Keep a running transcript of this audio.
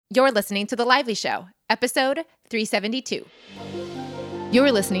You're listening to The Lively Show, episode 372. You're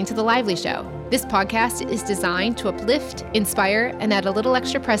listening to The Lively Show. This podcast is designed to uplift, inspire, and add a little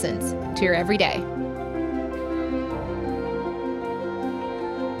extra presence to your everyday.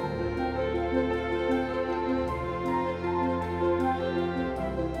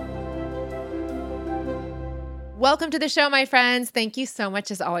 Welcome to the show, my friends. Thank you so much,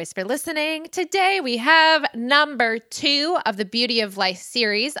 as always, for listening. Today, we have number 2 of the Beauty of Life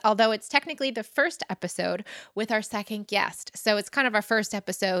series, although it's technically the first episode with our second guest. So it's kind of our first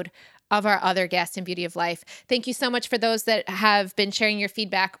episode of our other guest in Beauty of Life. Thank you so much for those that have been sharing your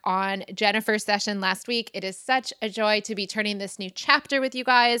feedback on Jennifer's session last week. It is such a joy to be turning this new chapter with you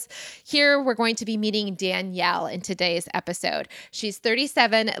guys. Here, we're going to be meeting Danielle in today's episode. She's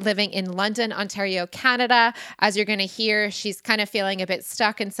 37, living in London, Ontario, Canada. As you're going to hear, she's kind of feeling a bit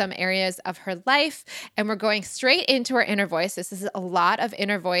stuck in some areas of her life, and we're going straight into her inner voice. This is a lot of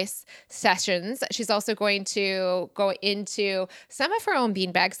inner voice sessions. She's also going to go into some of her own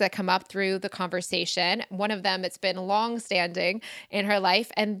beanbags that come up through the conversation. One of them, it's been long-standing in her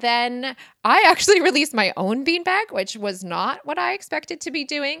life. And then I actually released my own beanbag, which was not what I expected to be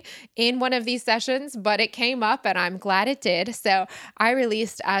doing in one of these sessions, but it came up and I'm glad it did. So I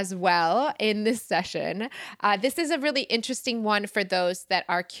released as well in this session. This is a really interesting one for those that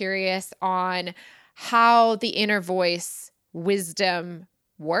are curious on how the inner voice wisdom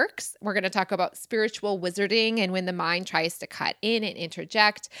works. We're going to talk about spiritual wizarding and when the mind tries to cut in and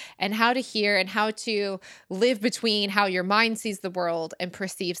interject, and how to hear and how to live between how your mind sees the world and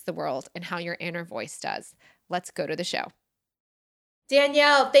perceives the world and how your inner voice does. Let's go to the show.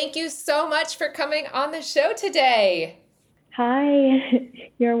 Danielle, thank you so much for coming on the show today. Hi,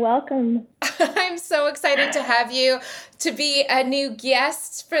 you're welcome. I'm so excited to have you to be a new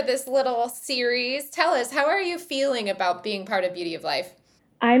guest for this little series. Tell us, how are you feeling about being part of Beauty of Life?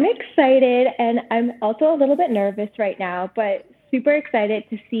 I'm excited, and I'm also a little bit nervous right now, but super excited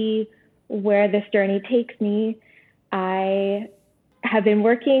to see where this journey takes me. I have been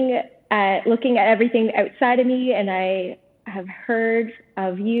looking at everything outside of me, and I have heard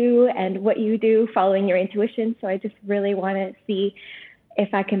of you and what you do, following your intuition. So I just really want to see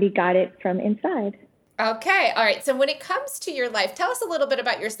if I can be guided from inside. Okay. All right. So when it comes to your life, tell us a little bit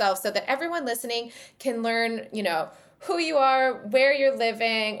about yourself so that everyone listening can learn, who you are, where you're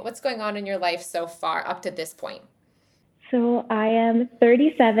living, what's going on in your life so far up to this point. So I am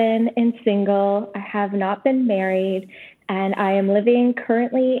 37 and single. I have not been married, and I am living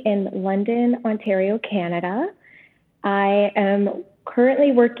currently in London, Ontario, Canada. I am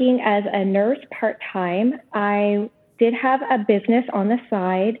currently working as a nurse part-time. I did have a business on the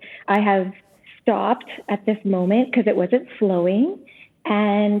side. I have stopped at this moment because it wasn't flowing,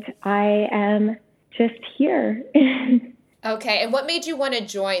 and I am just here. Okay. And what made you want to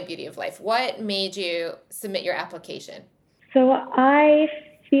join Beauty of Life? What made you submit your application? So I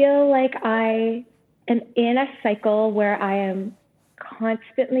feel like I am in a cycle where I am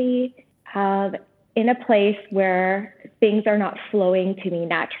constantly in a place where things are not flowing to me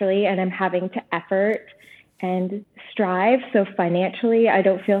naturally, and I'm having to effort and strive. So financially, I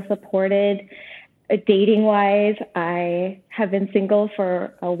don't feel supported. Dating wise, I have been single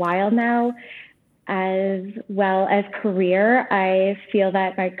for a while now. As well as career, I feel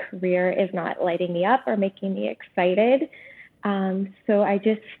that my career is not lighting me up or making me excited. So I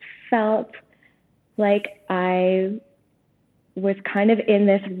just felt like I was kind of in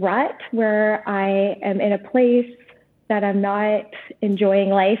this rut where I am in a place that I'm not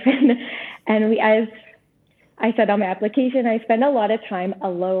enjoying life. And as I said on my application, I spend a lot of time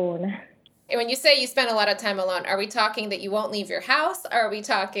alone. And when you say you spend a lot of time alone, are we talking that you won't leave your house? Or are we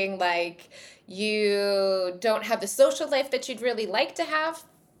talking like you don't have the social life that you'd really like to have?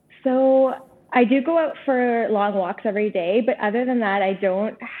 So I do go out for long walks every day, but other than that, I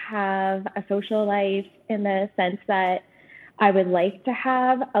don't have a social life in the sense that I would like to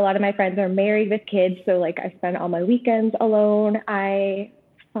have. A lot of my friends are married with kids, so I spend all my weekends alone. I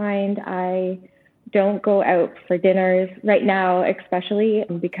find I don't go out for dinners right now, especially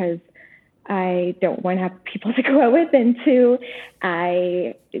because I don't want to have people to go out with, and 2,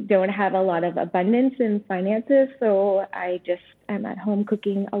 I don't have a lot of abundance in finances, so I just am at home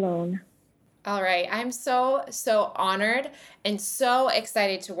cooking alone. All right. I'm so honored and so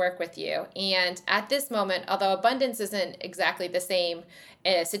excited to work with you. And at this moment, although abundance isn't exactly the same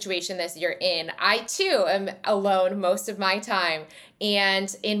situation as you're in, I too am alone most of my time.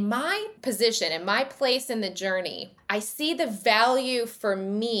 And in my position, in my place in the journey, I see the value for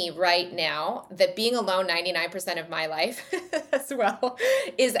me right now that being alone 99% of my life as well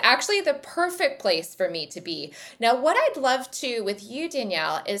is actually the perfect place for me to be. Now, what I'd love to with you,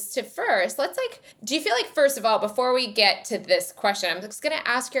 Danielle, is to first, do you feel like, first of all, before we get to this question, I'm just going to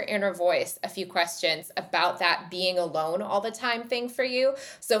ask your inner voice a few questions about that being alone all the time thing for you.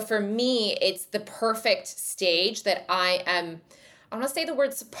 So for me, it's the perfect stage that I want to say the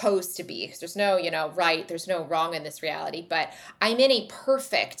word supposed to be, because there's no, right, there's no wrong in this reality, but I'm in a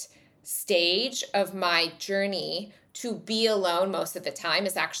perfect stage of my journey. To be alone most of the time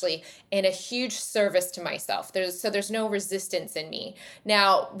is actually in a huge service to myself. There's no resistance in me.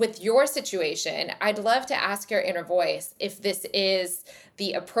 Now, with your situation, I'd love to ask your inner voice if this is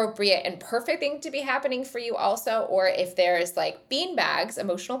the appropriate and perfect thing to be happening for you also, or if there's like beanbags,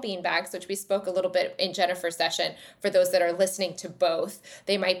 emotional beanbags, which we spoke a little bit in Jennifer's session. For those that are listening to both,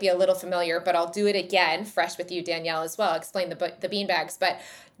 they might be a little familiar, but I'll do it again, fresh with you, Danielle, as well, explain the beanbags. But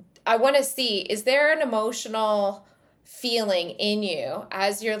I want to see, is there an emotional feeling in you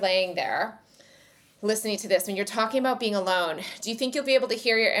as you're laying there listening to this when you're talking about being alone? Do you think you'll be able to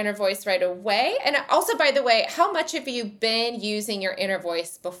hear your inner voice right away? And also, by the way, how much have you been using your inner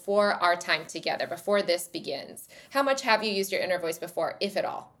voice before our time together, before this begins? How much have you used your inner voice before, if at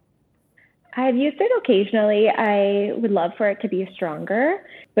all? I've used it occasionally. I would love for it to be stronger.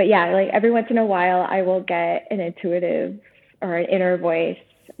 But yeah, like every once in a while, I will get an intuitive or an inner voice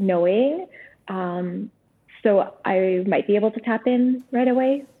knowing. So I might be able to tap in right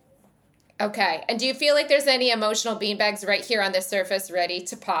away. Okay. And do you feel like there's any emotional beanbags right here on the surface ready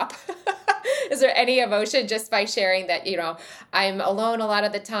to pop? Is there any emotion just by sharing that, I'm alone a lot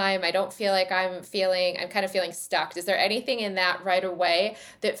of the time. I don't feel like I'm kind of feeling stuck. Is there anything in that right away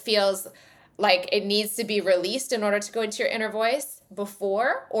that feels like it needs to be released in order to go into your inner voice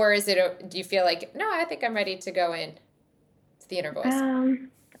before? Or do you feel like, no, I think I'm ready to go in to the inner voice?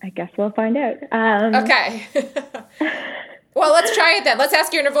 I guess we'll find out. Okay. Well, let's try it then. Let's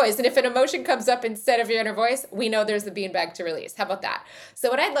ask your inner voice. And if an emotion comes up instead of your inner voice, we know there's the beanbag to release. How about that? So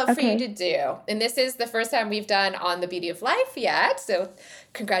what I'd love for you to do, and this is the first time we've done on the Beauty of Life yet, so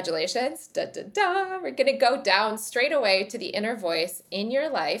congratulations. Da, da, da. We're going to go down straight away to the inner voice in your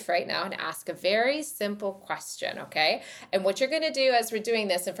life right now and ask a very simple question, okay? And what you're going to do as we're doing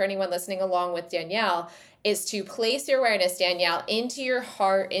this, and for anyone listening along with Danielle, is to place your awareness, Danielle, into your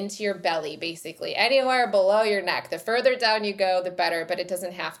heart, into your belly, basically. Anywhere below your neck. The further down you go, the better, but it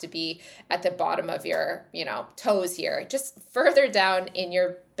doesn't have to be at the bottom of your, toes here. Just further down in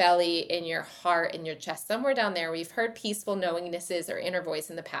your belly, in your heart, in your chest, somewhere down there where you've heard peaceful knowingnesses or inner voice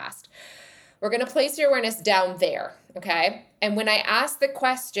in the past. We're going to place your awareness down there, okay? And when I ask the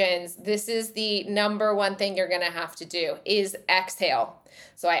questions, this is the number one thing you're going to have to do is exhale.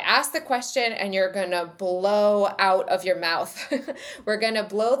 So I ask the question and you're going to blow out of your mouth. We're going to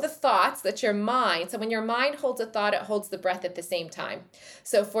blow the thoughts that your mind, so when your mind holds a thought, it holds the breath at the same time.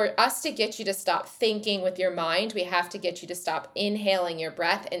 So for us to get you to stop thinking with your mind, we have to get you to stop inhaling your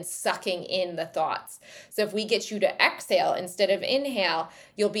breath and sucking in the thoughts. So if we get you to exhale instead of inhale,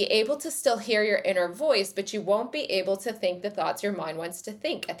 you'll be able to still hear your inner voice, but you won't be able to think the thoughts your mind wants to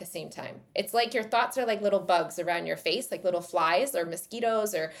think at the same time. It's like your thoughts are like little bugs around your face, like little flies or mosquitoes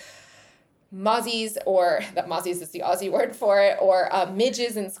or mozzies, or that mozzies is the Aussie word for it, or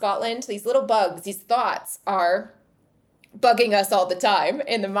midges in Scotland. These little bugs, these thoughts are bugging us all the time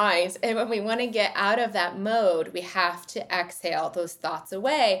in the mind. And when we want to get out of that mode, we have to exhale those thoughts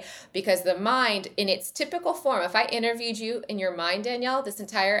away, because the mind in its typical form, if I interviewed you in your mind, Danielle, this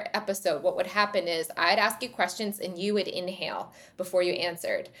entire episode, what would happen is I'd ask you questions and you would inhale before you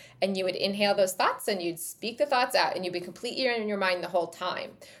answered, and you would inhale those thoughts and you'd speak the thoughts out, and you'd be completely in your mind the whole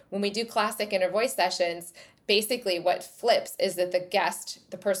time. When we do classic inner voice sessions, basically what flips is that the guest,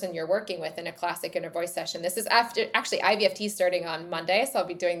 the person you're working with in a classic inner voice session, this is after, actually IVFT starting on Monday, so I'll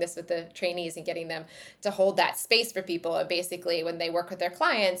be doing this with the trainees and getting them to hold that space for people. And basically when they work with their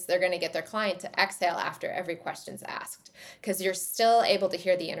clients, they're going to get their client to exhale after every question's asked, because you're still able to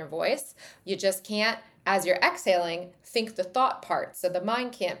hear the inner voice. You just can't, as you're exhaling, think the thought part, so the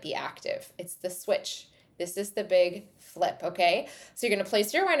mind can't be active. It's the switch. This is the big flip, okay? So you're going to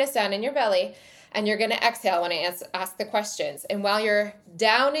place your awareness down in your belly, and you're going to exhale when I ask the questions. And while you're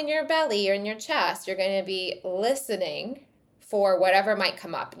down in your belly or in your chest, you're going to be listening for whatever might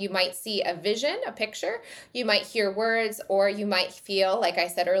come up. You might see a vision, a picture. You might hear words, or you might feel, like I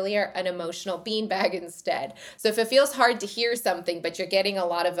said earlier, an emotional beanbag instead. So if it feels hard to hear something, but you're getting a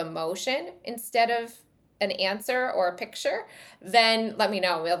lot of emotion instead of an answer or a picture, then let me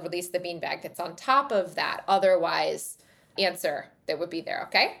know. We'll release the beanbag that's on top of that. Otherwise, answer that would be there,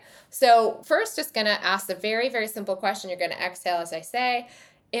 okay? So first, just going to ask a very, very simple question. You're going to exhale as I say.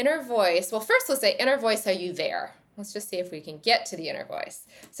 Inner voice. Well, first let's say, inner voice, are you there? Let's just see if we can get to the inner voice.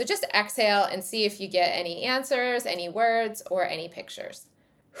 So just exhale and see if you get any answers, any words, or any pictures.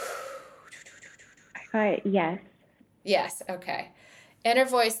 Yes. Yes, okay. Inner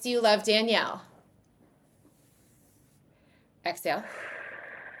voice, do you love Danielle? Exhale.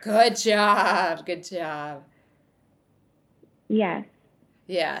 Good job. Good job. Yes.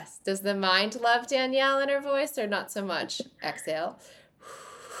 Yes. Does the mind love Danielle in her voice or not so much? Exhale.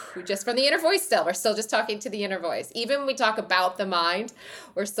 Just from the inner voice still. We're still just talking to the inner voice. Even when we talk about the mind,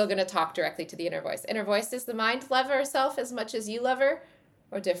 we're still going to talk directly to the inner voice. Inner voice, does the mind love herself as much as you love her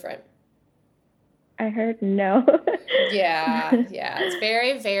or different? I heard no. Yeah. It's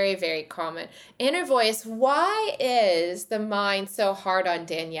very, very, very common. Inner voice, why is the mind so hard on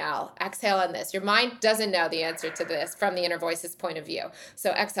Danielle? Exhale on this. Your mind doesn't know the answer to this from the inner voice's point of view.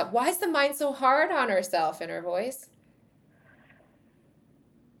 So exhale. Why is the mind so hard on herself, inner voice?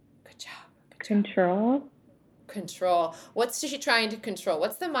 Good job. Control. What's she trying to control?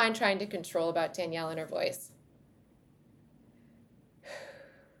 What's the mind trying to control about Danielle in her voice?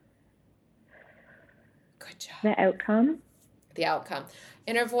 Good job. The outcome.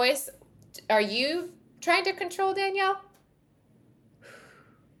 Inner voice, are you trying to control Danielle?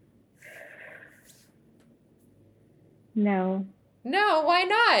 No. No, why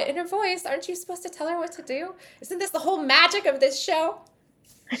not? Inner voice, aren't you supposed to tell her what to do? Isn't this the whole magic of this show?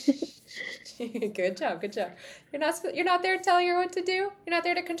 Good job. You're not there to tell her what to do? You're not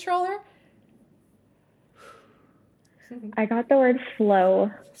there to control her? I got the word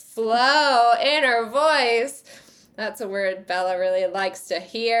flow. Flow, inner voice. That's a word Bella really likes to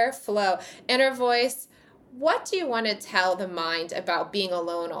hear. Flow. Inner voice, what do you want to tell the mind about being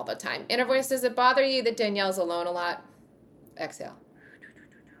alone all the time? Inner voice, does it bother you that Danielle's alone a lot? Exhale.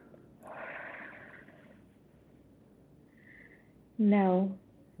 No.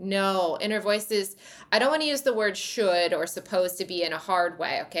 Inner voice is, I don't want to use the word should or supposed to be in a hard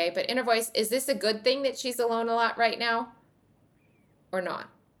way, okay? But inner voice, is this a good thing that she's alone a lot right now? Or not?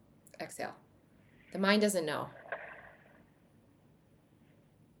 Exhale. The mind doesn't know.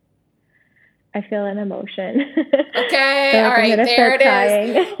 I feel an emotion. Okay, So all right, there it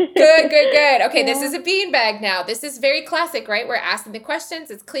is. Good. Okay, Yeah. This is a beanbag now. This is very classic, right? We're asking the questions.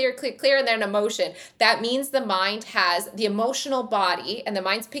 It's clear, and then emotion. That means the mind has the emotional body, and the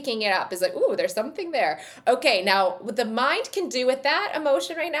mind's picking it up. It's like, ooh, there's something there. Okay, now what the mind can do with that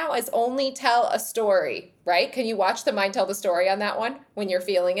emotion right now is only tell a story, right? Can you watch the mind tell the story on that one when you're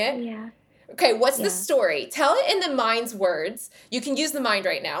feeling it? Yeah. Okay, what's the story? Tell it in the mind's words. You can use the mind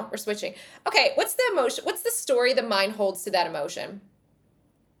right now. We're switching. Okay, what's the emotion? What's the story the mind holds to that emotion?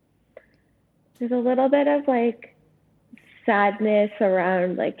 There's a little bit of like sadness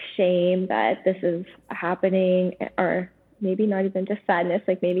around like shame that this is happening, or maybe not even just sadness,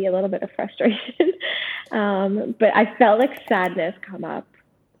 like maybe a little bit of frustration. But I felt like sadness come up.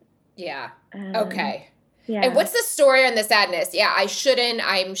 Yeah. Okay. Yeah. And what's the story on the sadness? Yeah, I shouldn't.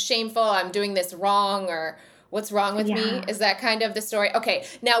 I'm shameful. I'm doing this wrong, or what's wrong with me? Is that kind of the story? Okay.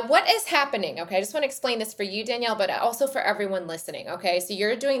 Now, what is happening? Okay. I just want to explain this for you, Danielle, but also for everyone listening. Okay. So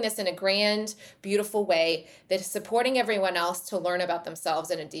you're doing this in a grand, beautiful way that is supporting everyone else to learn about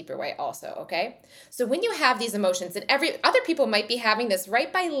themselves in a deeper way also. Okay. So when you have these emotions, and other people might be having this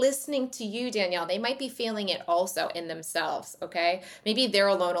right by listening to you, Danielle, they might be feeling it also in themselves. Okay. Maybe they're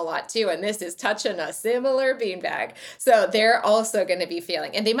alone a lot too, and this is touching a similar beanbag. So they're also going to be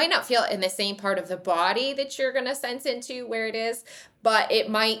feeling, and they might not feel it in the same part of the body that you're going to sense into where it is, but it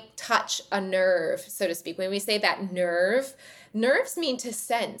might touch a nerve, so to speak. When we say that nerves mean to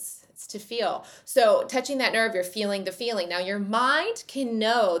sense. It's to feel. So touching that nerve, you're feeling the feeling. Now your mind can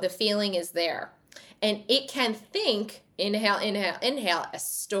know the feeling is there, and it can think, inhale, a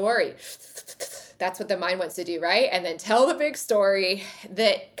story. That's what the mind wants to do, right? And then tell the big story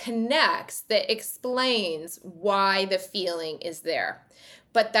that connects, that explains why the feeling is there.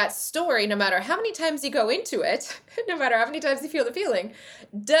 But that story, no matter how many times you go into it, no matter how many times you feel the feeling,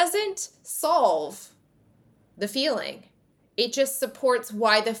 doesn't solve the feeling. It just supports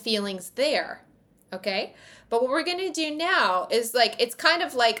why the feeling's there, okay? But what we're going to do now is it's kind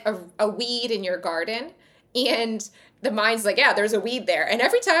of like a weed in your garden, and the mind's like, yeah, there's a weed there. And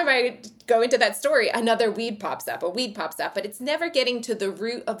every time I go into that story, another weed pops up, but it's never getting to the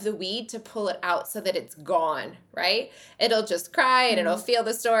root of the weed to pull it out so that it's gone, right? It'll just cry and it'll feel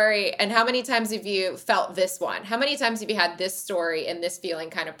the story. And how many times have you felt this one? How many times have you had this story and this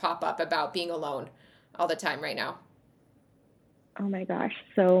feeling kind of pop up about being alone all the time right now? Oh my gosh,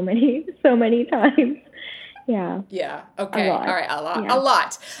 so many times. Yeah. Yeah. A Okay. lot. All right. A lot. A Yeah.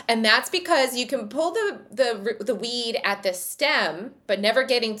 lot. And that's because you can pull the weed at the stem, but never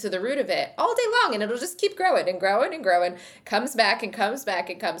getting to the root of it all day long, and it'll just keep growing and growing and growing. Comes back and comes back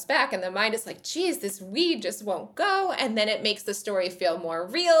and comes back, and the mind is like, "Geez, this weed just won't go," and then it makes the story feel more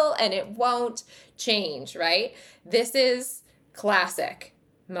real, and it won't change. Right? This is classic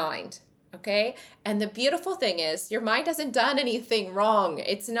mind. Okay. And the beautiful thing is, your mind hasn't done anything wrong.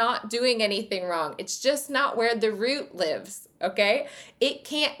 It's not doing anything wrong. It's just not where the root lives. Okay. It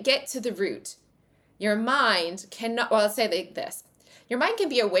can't get to the root. Your mind cannot, well, let's say like this. Your mind can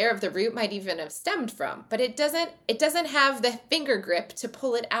be aware of the root might even have stemmed from, but it doesn't have the finger grip to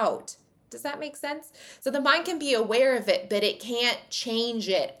pull it out. Does that make sense? So the mind can be aware of it, but it can't change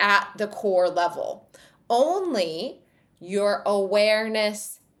it at the core level. Only your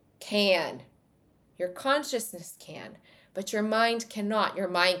awareness can. Your consciousness can, but your mind cannot. Your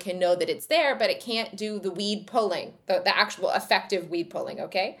mind can know that it's there, but it can't do the weed pulling, the actual effective weed pulling,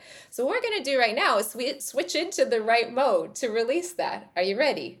 okay? So what we're going to do right now is switch into the right mode to release that. Are you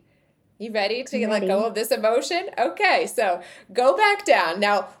ready? You ready to let go of this emotion? Okay, so go back down.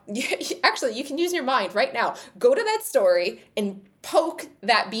 Now, actually, you can use your mind right now. Go to that story and poke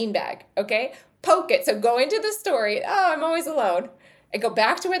that beanbag, okay? Poke it. So go into the story. Oh, I'm always alone. And go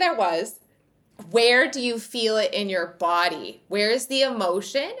back to where that was. Where do you feel it in your body? Where's the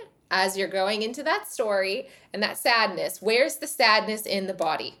emotion as you're going into that story and that sadness? Where's the sadness in the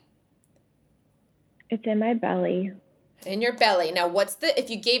body? It's in my belly. In your belly. Now, if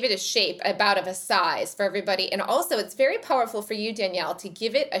you gave it a shape, about of a size for everybody, and also it's very powerful for you, Danielle, to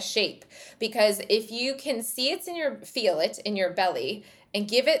give it a shape, because if you can feel it in your belly and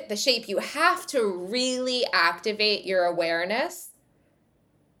give it the shape, you have to really activate your awareness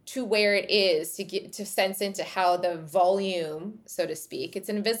to where it is to sense into how the volume, so to speak, it's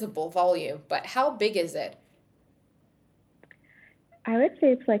an invisible volume, but how big is it? I would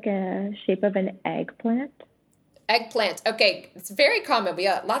say it's like a shape of an eggplant. Eggplant. Okay, it's very common. We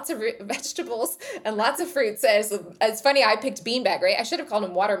got lots of vegetables and lots of fruits. It's funny, I picked beanbag, right? I should have called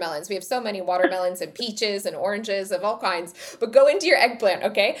them watermelons. We have so many watermelons and peaches and oranges of all kinds. But go into your eggplant,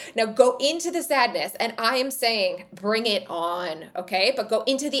 okay? Now go into the sadness. And I am saying, bring it on, okay? But go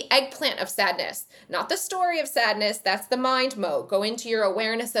into the eggplant of sadness, not the story of sadness. That's the mind mode. Go into your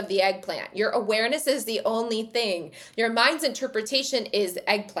awareness of the eggplant. Your awareness is the only thing. Your mind's interpretation is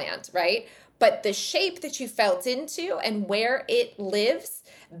eggplant, right? But the shape that you felt into and where it lives,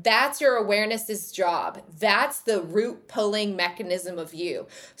 that's your awareness's job. That's the root pulling mechanism of you.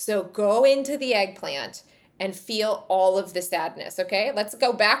 So go into the eggplant and feel all of the sadness, okay? Let's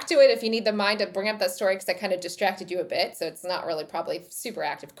go back to it if you need the mind to bring up that story, because I kind of distracted you a bit, so it's not really probably super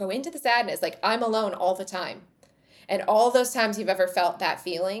active. Go into the sadness, like I'm alone all the time. And all those times you've ever felt that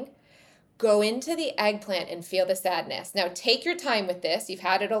feeling, go into the eggplant and feel the sadness. Now, take your time with this. You've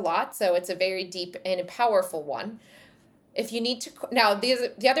had it a lot, so it's a very deep and a powerful one. If you need to, now, the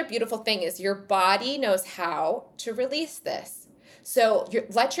other beautiful thing is your body knows how to release this. So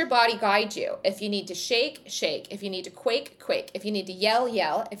let your body guide you. If you need to shake, shake. If you need to quake, quake. If you need to yell,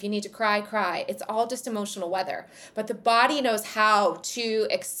 yell. If you need to cry, cry. It's all just emotional weather. But the body knows how to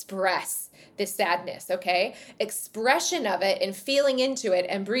express this sadness, okay? Expression of it and feeling into it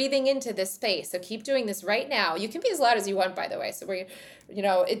and breathing into this space. So keep doing this right now. You can be as loud as you want, by the way. So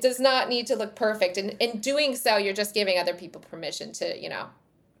it does not need to look perfect. And in doing so, you're just giving other people permission to,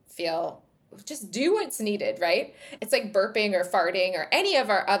 feel, just do what's needed, right? It's like burping or farting or any of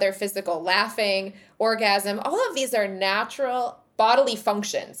our other physical, laughing, orgasm. All of these are natural bodily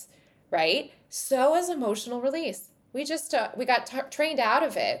functions, right? So is emotional release. We got trained out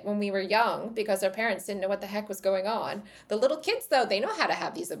of it when we were young because our parents didn't know what the heck was going on. The little kids, though, they know how to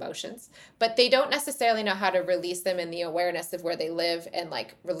have these emotions, but they don't necessarily know how to release them in the awareness of where they live and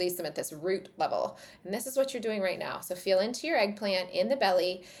release them at this root level. And this is what you're doing right now. So feel into your eggplant in the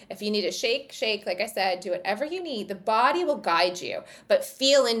belly. If you need to shake, shake, like I said, do whatever you need. The body will guide you, but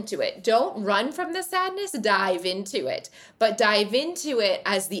feel into it. Don't run from the sadness, dive into it. But dive into it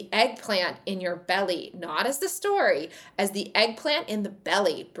as the eggplant in your belly, not as the story. As the eggplant in the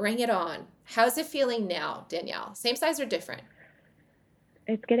belly. Bring it on. How's it feeling now, Danielle? Same size or different?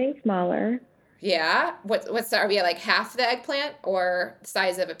 It's getting smaller. Yeah? Are we at like half the eggplant or the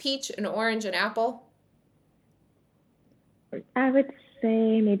size of a peach, an orange, an apple? I would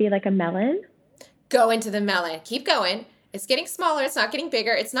say maybe like a melon. Go into the melon. Keep going. It's getting smaller. It's not getting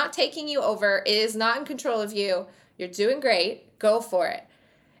bigger. It's not taking you over. It is not in control of you. You're doing great. Go for it.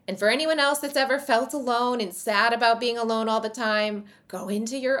 And for anyone else that's ever felt alone and sad about being alone all the time, go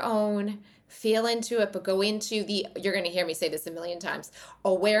into your own, feel into it, but go into you're going to hear me say this a million times,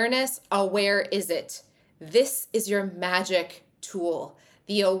 awareness, where is it? This is your magic tool.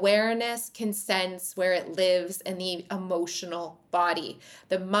 The awareness can sense where it lives in the emotional body.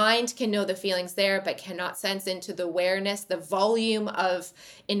 The mind can know the feelings there, but cannot sense into the awareness, the volume of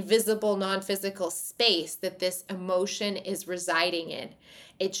invisible, non-physical space that this emotion is residing in.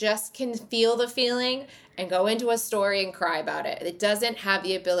 It just can feel the feeling and go into a story and cry about it. It doesn't have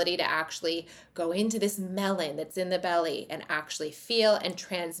the ability to actually go into this melon that's in the belly and actually feel and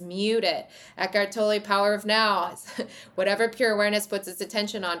transmute it. Eckhart Tolle, Power of Now, whatever pure awareness puts its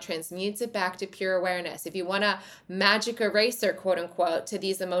attention on, transmutes it back to pure awareness. If you want a magic eraser, quote unquote, to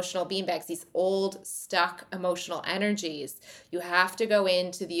these emotional beanbags, these old, stuck emotional energies, you have to go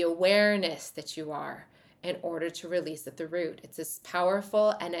into the awareness that you are in order to release at the root. It's as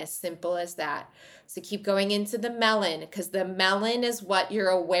powerful and as simple as that. So keep going into the melon, because the melon is what your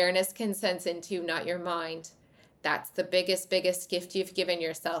awareness can sense into, not your mind. That's the biggest gift you've given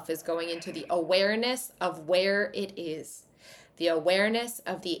yourself, is going into the awareness of where it is. The awareness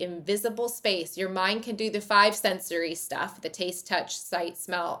of the invisible space. Your mind can do the 5 sensory stuff, the taste, touch, sight,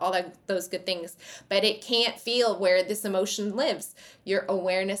 smell, all those good things, but it can't feel where this emotion lives. Your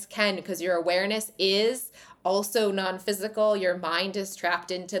awareness can, because your awareness is also non-physical. Your mind is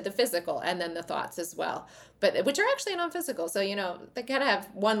trapped into the physical, and then the thoughts as well, but which are actually non-physical. So, they kind of have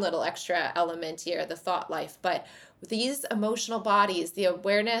one little extra element here, the thought life. But these emotional bodies, the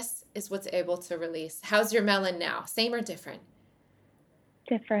awareness is what's able to release. How's your melon now? Same or different?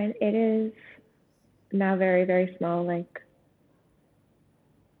 Different. It is now very, very small, like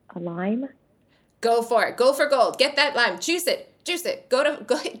a lime. Go for it. Go for gold. Get that lime. Juice it.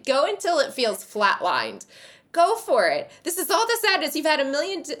 Go until it feels flatlined. Go for it. This is all the sadness you've had a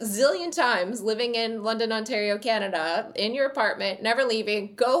zillion times living in London, Ontario, Canada, in your apartment, never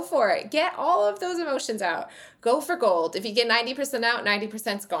leaving. Go for it. Get all of those emotions out. Go for gold. If you get 90% out,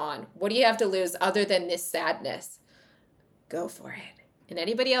 90%'s gone. What do you have to lose other than this sadness? Go for it. And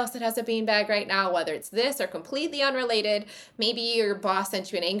anybody else that has a beanbag right now, whether it's this or completely unrelated, maybe your boss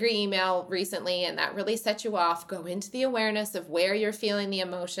sent you an angry email recently and that really set you off, go into the awareness of where you're feeling the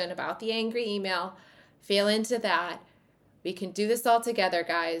emotion about the angry email. Feel into that. We can do this all together,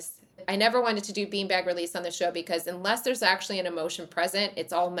 guys. I never wanted to do beanbag release on the show because unless there's actually an emotion present,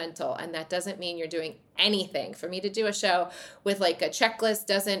 it's all mental. And that doesn't mean you're doing anything. For me to do a show with like a checklist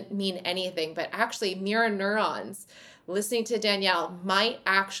doesn't mean anything, but actually mirror neurons. Listening to Danielle might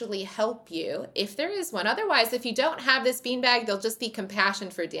actually help you if there is one. Otherwise, if you don't have this beanbag, there'll just be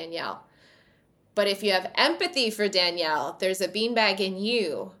compassion for Danielle. But if you have empathy for Danielle, there's a beanbag in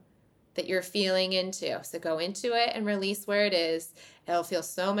you that you're feeling into. So go into it and release where it is. It'll feel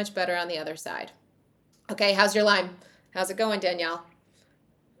so much better on the other side. Okay, how's your lime? How's it going, Danielle?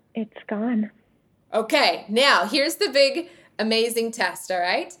 It's gone. Okay, now here's the big, amazing test, all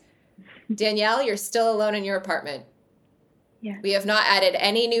right? Danielle, you're still alone in your apartment. Yeah. We have not added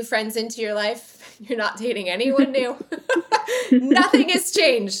any new friends into your life. You're not dating anyone new. Nothing has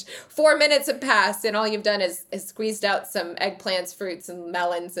changed. 4 minutes have passed, and all you've done is squeezed out some eggplants, fruits, and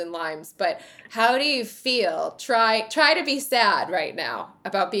melons and limes. But how do you feel? Try to be sad right now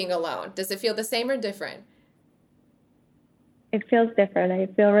about being alone. Does it feel the same or different? It feels different.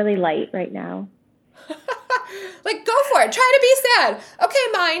 I feel really light right now. Like, go for it. Try to be sad.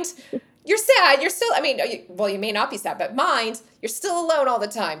 Okay, mind. You're sad. You're still, you may not be sad, but mind, you're still alone all the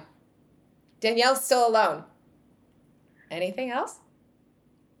time. Danielle's still alone. Anything else?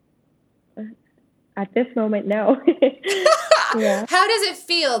 At this moment, no. Yeah. How does it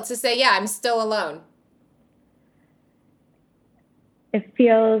feel to say, yeah, I'm still alone? It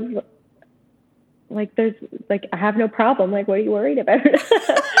feels like I have no problem. Like, what are you worried about?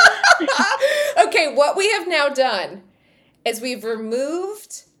 Okay, what we have now done is we've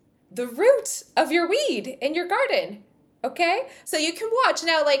removed the root of your weed in your garden. Okay? So you can watch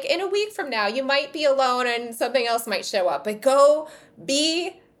now, like in a week from now, you might be alone and something else might show up, but go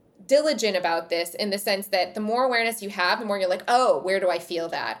be diligent about this in the sense that the more awareness you have, the more you're like, oh, where do I feel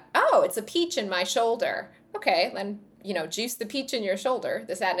that? Oh, it's a peach in my shoulder. Okay, then, juice the peach in your shoulder,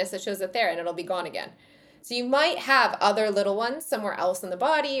 the sadness that shows up there, and it'll be gone again. So you might have other little ones somewhere else in the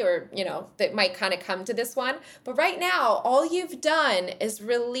body or, that might kind of come to this one. But right now, all you've done is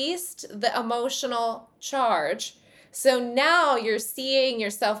released the emotional charge. So now you're seeing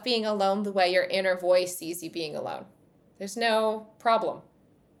yourself being alone the way your inner voice sees you being alone. There's no problem.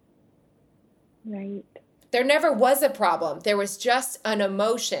 Right. There never was a problem. There was just an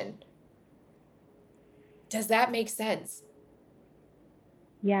emotion. Does that make sense?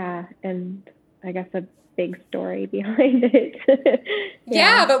 Yeah, and I guess a big story behind it.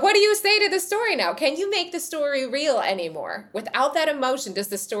 Yeah, but what do you say to the story now? Can you make the story real anymore? Without that emotion, does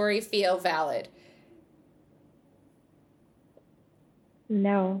the story feel valid?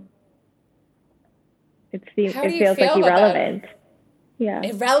 No. How do It you feels like feel about that? irrelevant. Yeah.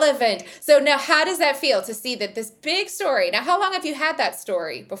 Irrelevant. So now how does that feel to see that this big story? Now, how long have you had that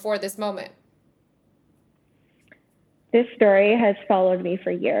story before this moment? This story has followed me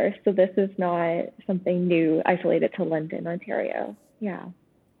for years, so this is not something new isolated to London, Ontario. Yeah.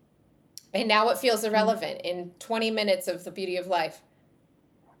 And now it feels irrelevant in 20 minutes of the beauty of life.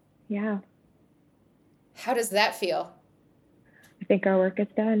 Yeah. How does that feel? I think our work is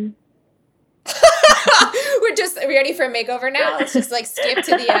done. We're just ready for a makeover now. Let's just like skip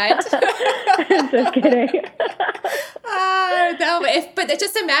to the end. Just kidding. No, but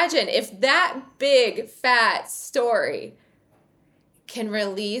just imagine if that big fat story can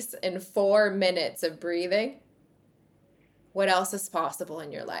release in 4 minutes of breathing, what else is possible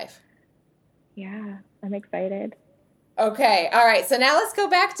in your life? Yeah, I'm excited. Okay, all right. So now let's go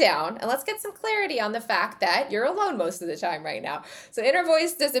back down and let's get some clarity on the fact that you're alone most of the time right now. So inner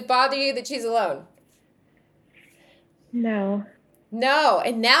voice, does it bother you that she's alone? No. No.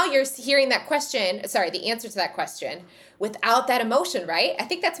 And now you're hearing that question, sorry, the answer to that question without that emotion, right? I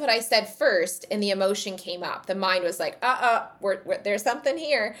think that's what I said first, and the emotion came up. The mind was like, there's something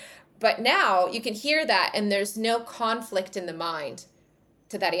here. But now you can hear that, and there's no conflict in the mind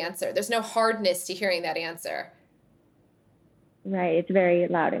to that answer. There's no hardness to hearing that answer. Right. It's very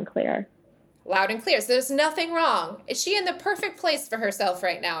loud and clear. Loud and clear. So there's nothing wrong. Is she in the perfect place for herself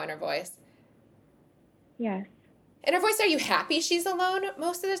right now, inner voice? Yes. Inner voice, are you happy she's alone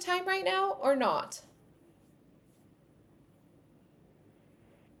most of the time right now or not?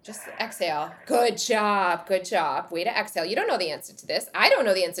 Just exhale. Good job. Good job. Way to exhale. You don't know the answer to this. I don't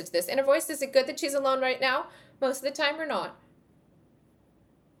know the answer to this. Inner voice, is it good that she's alone right now most of the time or not?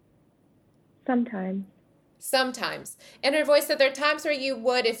 Sometimes. Sometimes. Inner voice, are there times where you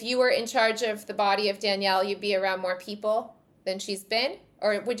would, if you were in charge of the body of Danielle, you'd be around more people than she's been?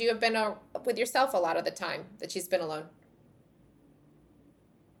 Or would you have been with yourself a lot of the time that she's been alone?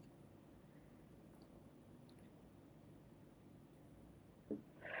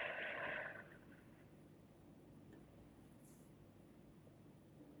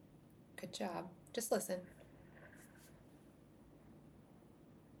 Good job. Just listen.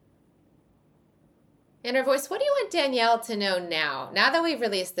 Inner voice, what do you want Danielle to know now? Now that we've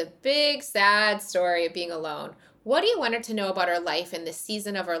released the big, sad story of being alone, what do you want her to know about her life in this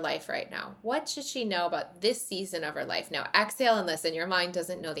season of her life right now? What should she know about this season of her life? Now, exhale and listen. Your mind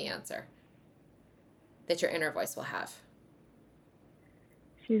doesn't know the answer that your inner voice will have.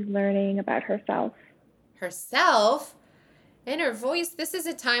 She's learning about herself. Herself? Inner voice, this is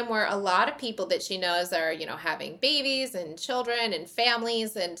a time where a lot of people that she knows are, having babies and children and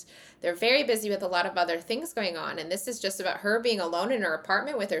families, and they're very busy with a lot of other things going on. And this is just about her being alone in her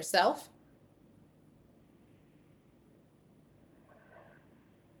apartment with herself.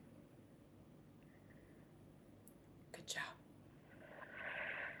 Good job.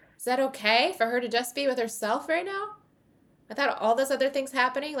 Is that okay for her to just be with herself right now? Without all those other things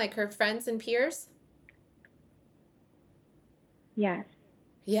happening, like her friends and peers? Yes.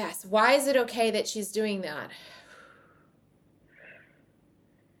 Yes. Why is it okay that she's doing that?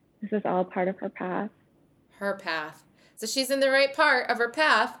 This is all part of her path. Her path. So she's in the right part of her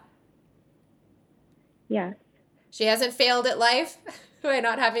path. Yes. She hasn't failed at life by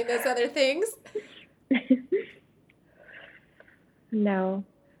not having those other things? No.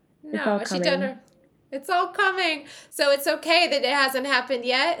 No, she done her. It's all coming. So it's okay that it hasn't happened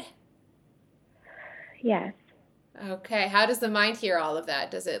yet? Yes. Okay. How does the mind hear all of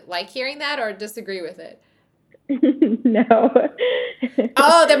that? Does it like hearing that or disagree with it? No.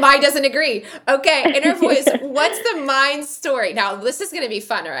 Oh, the mind doesn't agree. Okay, inner voice, what's the mind story? Now, this is going to be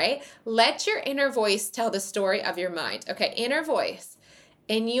fun, all right? Let your inner voice tell the story of your mind. Okay, inner voice.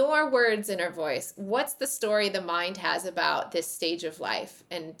 In your words, inner voice, what's the story the mind has about this stage of life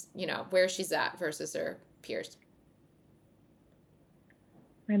and, where she's at versus her peers?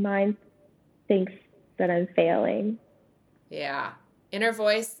 My mind thinks that I'm failing. Yeah. Inner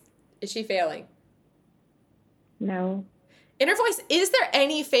voice, is she failing? No. Inner voice, is there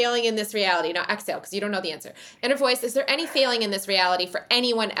any failing in this reality? Now exhale, because you don't know the answer. Inner voice, is there any failing in this reality for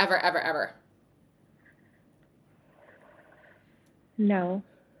anyone ever, ever, ever? No.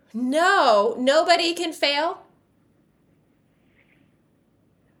 No, nobody can fail?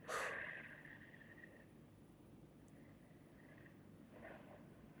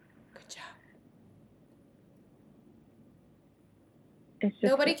 Good job. It's just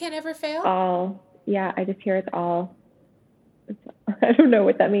Nobody can ever fail? all. Yeah, I just hear it's all. I don't know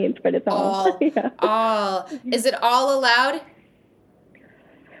what that means, but it's all. Yeah. All. Is it all allowed?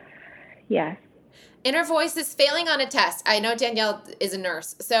 Yes. Inner voice is failing on a test. I know Danielle is a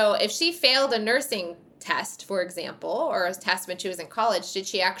nurse. So if she failed a nursing test, for example, or a test when she was in college, did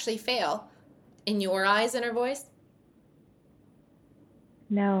she actually fail in your eyes, inner voice?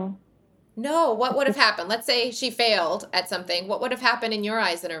 No. No. What would have happened? Let's say she failed at something. What would have happened in your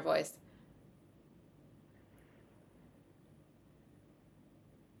eyes, inner voice?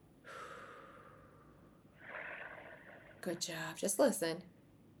 Good job. Just listen.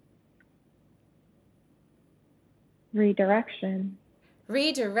 Redirection.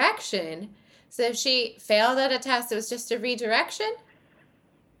 Redirection? So if she failed at a test, it was just a redirection?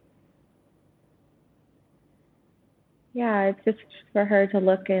 Yeah, it's just for her to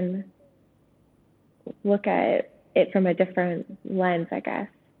look at it from a different lens, I guess.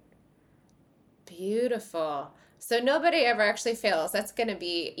 Beautiful. So nobody ever actually fails. That's going to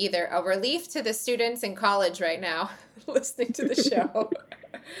be either a relief to the students in college right now listening to the show,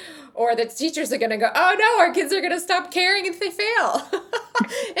 or the teachers are going to go, oh no, our kids are going to stop caring if they fail.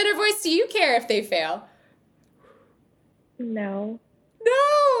 Inner voice, do you care if they fail? No. No,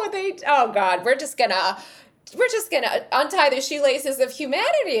 oh God, we're just gonna untie the shoelaces of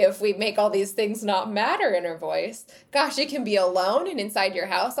humanity if we make all these things not matter, inner voice. Gosh, you can be alone and inside your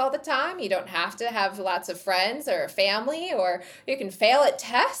house all the time. You don't have to have lots of friends or family, or you can fail at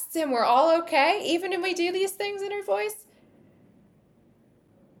tests and we're all okay, even if we do these things, inner voice.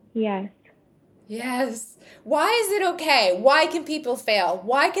 Yes. Yes. Why is it okay? Why can people fail?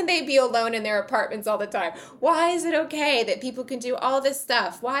 Why can they be alone in their apartments all the time? Why is it okay that people can do all this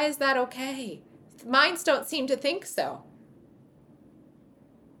stuff? Why is that okay? Minds don't seem to think so.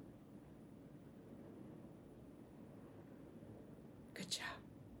 Good job.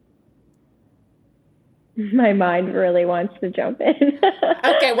 My mind really wants to jump in.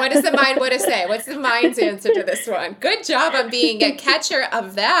 Okay, what does the mind want to say? What's the mind's answer to this one? Good job on being a catcher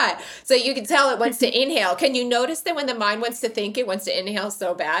of that. So you can tell it wants to inhale. Can you notice that when the mind wants to think, it wants to inhale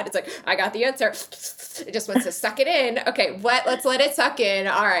so bad? It's like, I got the answer. It just wants to suck it in. Okay, let's let it suck in.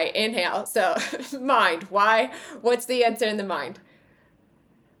 All right, inhale. So mind, why? What's the answer in the mind?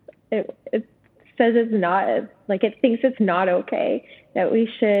 It says it's not, like it thinks it's not okay, that we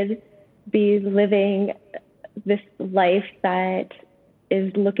should be living this life that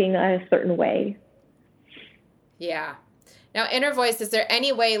is looking a certain way. Yeah. Now, inner voice, is there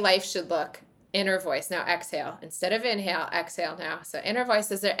any way life should look? Inner voice. Now exhale. Instead of inhale, exhale now. So inner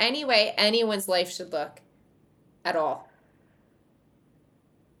voice, is there any way anyone's life should look at all?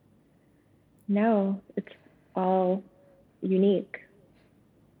 No, it's all unique.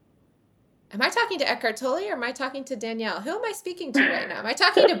 Am I talking to Eckhart Tolle or am I talking to Danielle? Who am I speaking to right now? Am I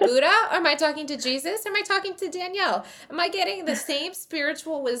talking to Buddha or am I talking to Jesus? Or am I talking to Danielle? Am I getting the same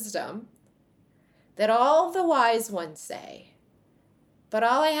spiritual wisdom that all the wise ones say? But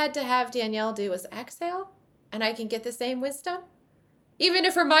all I had to have Danielle do was exhale and I can get the same wisdom? Even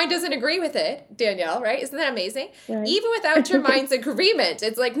if her mind doesn't agree with it, Danielle, right? Isn't that amazing? Right. Even without your mind's agreement,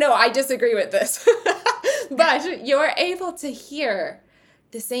 it's like, no, I disagree with this. But you're able to hear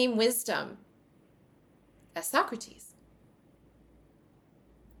the same wisdom as Socrates,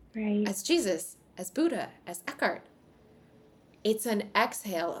 right? As Jesus, as Buddha, as Eckhart. It's an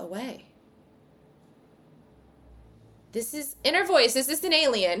exhale away. This is inner voice. Is this an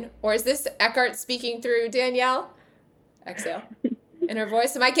alien or is this Eckhart speaking through Danielle? Exhale. Inner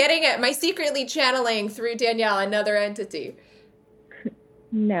voice. Am I getting it? Am I secretly channeling through Danielle another entity?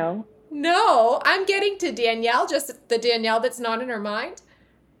 No. No, I'm getting to Danielle, just the Danielle that's not in her mind.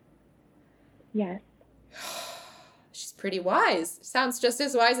 Yes. She's pretty wise. Sounds just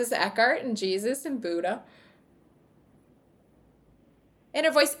as wise as Eckhart and Jesus and Buddha.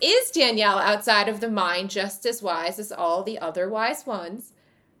 Inner voice, is Danielle outside of the mind just as wise as all the other wise ones?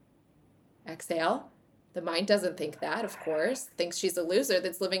 Exhale. The mind doesn't think that, of course. Thinks she's a loser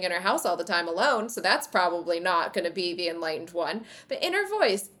that's living in her house all the time alone, so that's probably not going to be the enlightened one. But inner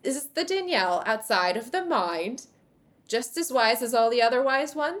voice, is the Danielle outside of the mind just as wise as all the other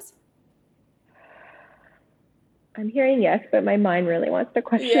wise ones? I'm hearing yes, but my mind really wants to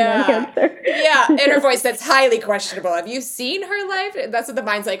question that answer. Yeah, inner voice, that's highly questionable. Have you seen her life? That's what the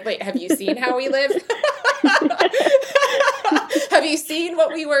mind's like, wait, have you seen how we live? Have you seen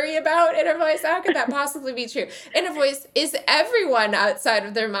what we worry about? Inner voice, how could that possibly be true? Inner voice, is everyone outside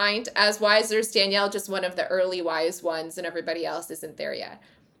of their mind as wise, or is Danielle just one of the early wise ones and everybody else isn't there yet?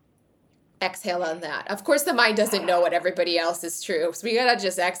 Exhale on that. Of course, the mind doesn't know what everybody else is true, so we gotta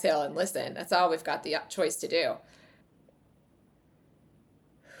just exhale and listen. That's all we've got the choice to do.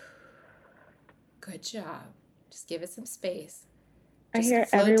 Good job. Just give it some space. Just I hear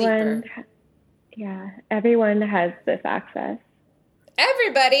everyone. Everyone has this access.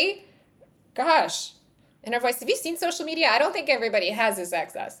 Everybody. Gosh. Inner voice. Have you seen social media? I don't think everybody has this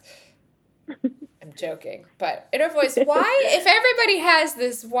access. I'm joking. But inner voice, why, if everybody has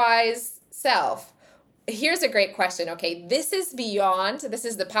this wise self, here's a great question. Okay, this is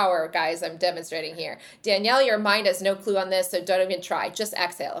the power, guys, I'm demonstrating here. Danielle, your mind has no clue on this, so don't even try. Just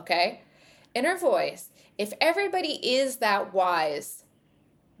exhale, okay? Inner voice, if everybody is that wise,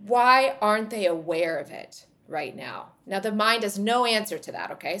 why aren't they aware of it right now? Now, the mind has no answer to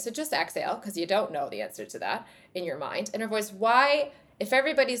that, okay? So just exhale, because you don't know the answer to that in your mind. Inner voice, why, if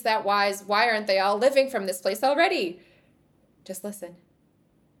everybody's that wise, why aren't they all living from this place already? Just listen.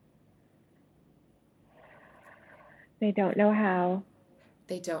 They don't know how.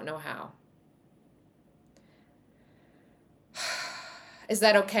 They don't know how. Is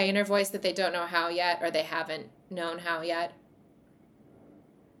that okay, inner voice, that they don't know how yet, or they haven't known how yet?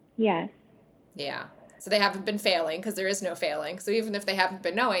 Yes. Yeah. So they haven't been failing, because there is no failing. So even if they haven't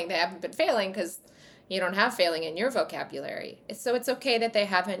been knowing, they haven't been failing, because you don't have failing in your vocabulary. So it's okay that they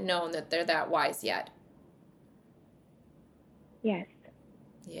haven't known that they're that wise yet. Yes.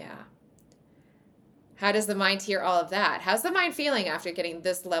 Yeah. How does the mind hear all of that? How's the mind feeling after getting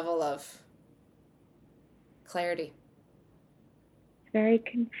this level of clarity? Very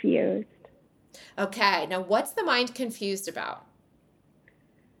confused. Okay. Now, what's the mind confused about?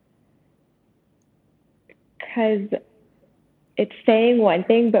 Because it's saying one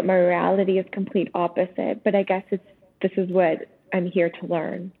thing, but my reality is complete opposite. But I guess this is what I'm here to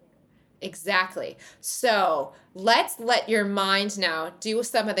learn. Exactly. So let's let your mind now do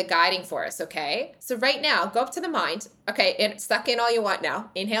some of the guiding for us, okay? So right now, go up to the mind. Okay, and suck in all you want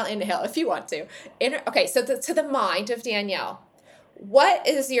now. Inhale if you want to. Okay, so to the mind of Danielle. What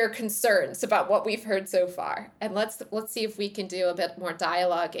is your concerns about what we've heard so far? And let's see if we can do a bit more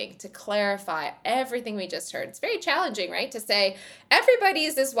dialoguing to clarify everything we just heard. It's very challenging, right? To say everybody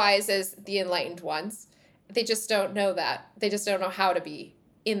is as wise as the enlightened ones. They just don't know that. They just don't know how to be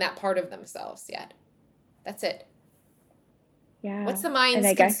in that part of themselves yet. That's it. Yeah. What's the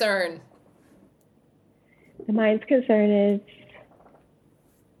mind's concern? The mind's concern is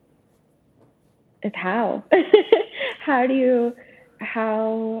how.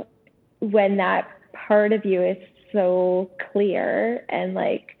 how when that part of you is so clear and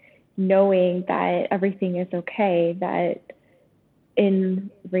like knowing that everything is okay, that in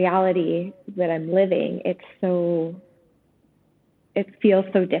reality that I'm living, it feels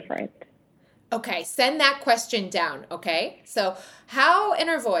so different. Okay, send that question down, okay? So how,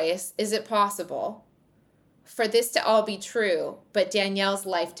 inner voice, is it possible for this to all be true, but Danielle's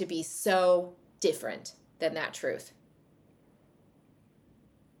life to be so different than that truth?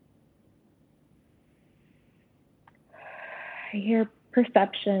 I hear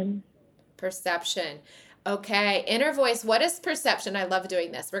perception. Perception. Okay, inner voice, what is perception? I love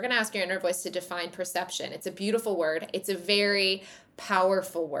doing this. We're going to ask your inner voice to define perception. It's a beautiful word. It's a very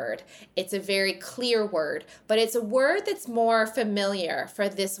powerful word. It's a very clear word, but it's a word that's more familiar for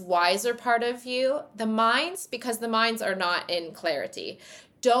this wiser part of you. The minds, because the minds are not in clarity,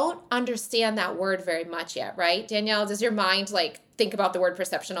 don't understand that word very much yet, right? Danielle, does your mind like think about the word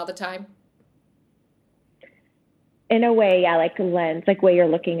perception all the time? In a way, yeah, like a lens, like way you're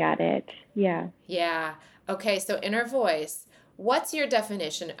looking at it. Yeah. Yeah. Okay, so inner voice, what's your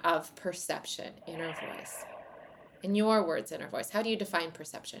definition of perception, inner voice? In your words, inner voice, how do you define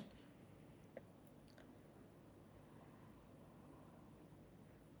perception?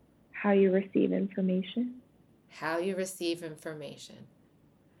 How you receive information. How you receive information.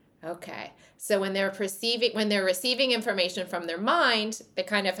 Okay. So when they're receiving information from their mind, they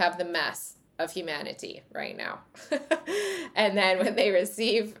kind of have the mess of humanity right now. And then when they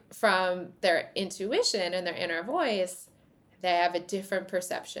receive from their intuition and their inner voice, they have a different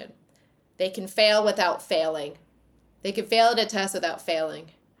perception. They can fail without failing. They can fail at a test without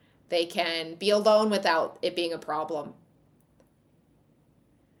failing. They can be alone without it being a problem.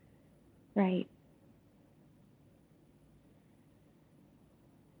 Right.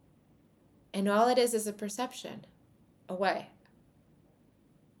 And all it is a perception away.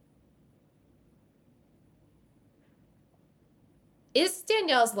 Is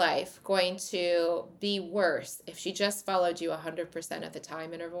Danielle's life going to be worse if she just followed you 100% of the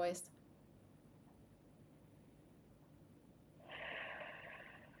time, inner voice?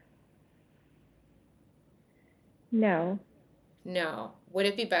 No. No. Would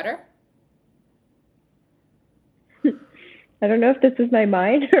it be better? I don't know if this is my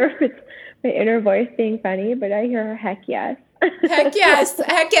mind or if it's my inner voice being funny, but I hear heck yes. Heck yes.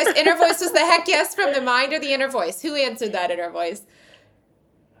 Heck yes. Inner voice was the heck yes from the mind or the inner voice? Who answered that, inner voice?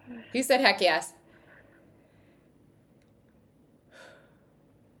 Who said heck yes?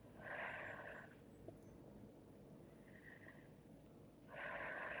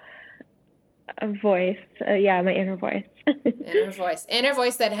 A voice. Yeah, my inner voice. Inner voice. Inner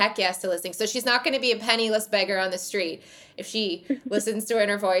voice said heck yes to listening. So she's not going to be a penniless beggar on the street if she listens to her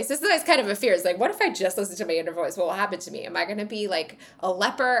inner voice. This is always kind of a fear. It's like, what if I just listen to my inner voice? What will happen to me? Am I going to be like a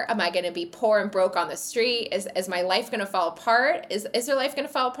leper? Am I going to be poor and broke on the street? Is my life going to fall apart? Is her life going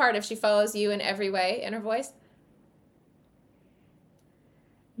to fall apart if she follows you in every way, inner voice?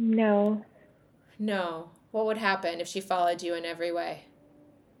 No. No. What would happen if she followed you in every way?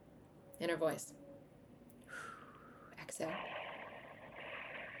 Inner voice. Exhale.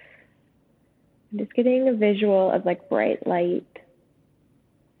 I'm just getting a visual of like bright light.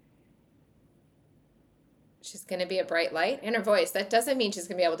 She's going to be a bright light. Inner voice. That doesn't mean she's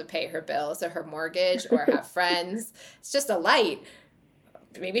going to be able to pay her bills or her mortgage or have friends. It's just a light.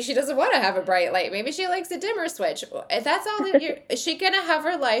 Maybe she doesn't want to have a bright light. Maybe she likes a dimmer switch. If that's all that is she going to have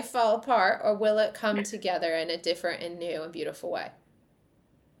her life fall apart, or will it come together in a different and new and beautiful way?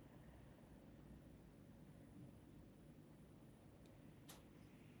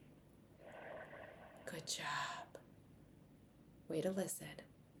 Good job. Way to listen.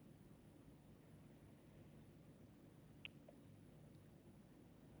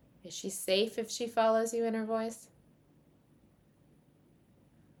 Is she safe if she follows you in her voice?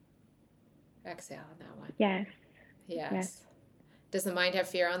 Exhale on that one. Yes. Yes. Does the mind have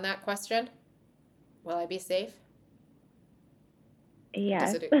fear on that question? Will I be safe?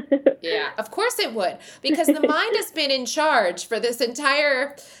 Yes. Yeah, of course it would, because the mind has been in charge for this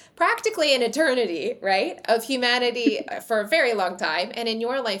entire, practically an eternity, right, of humanity for a very long time, and in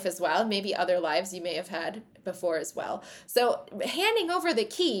your life as well, maybe other lives you may have had before as well. So handing over the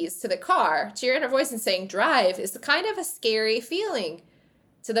keys to the car to your inner voice and saying drive is kind of a scary feeling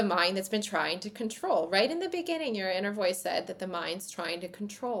to the mind that's been trying to control. Right in the beginning, your inner voice said that the mind's trying to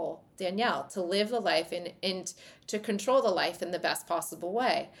control Danielle, to live the life and to control the life in the best possible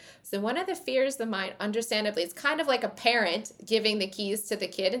way. So one of the fears the mind, understandably, it's kind of like a parent giving the keys to the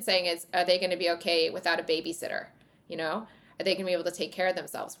kid and saying, are they going to be okay without a babysitter? You know, are they going to be able to take care of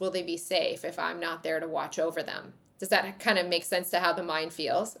themselves? Will they be safe if I'm not there to watch over them? Does that kind of make sense to how the mind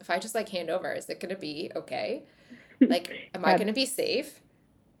feels? If I just like hand over, is it going to be okay? Like, am I going to be safe?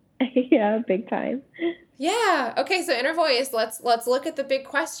 Yeah, big time. Yeah. Okay, so inner voice, let's look at the big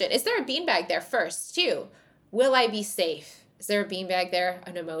question. Is there a beanbag there first, too? Will I be safe? Is there a beanbag there,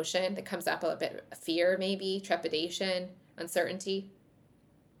 an emotion that comes up a bit of fear, maybe, trepidation, uncertainty?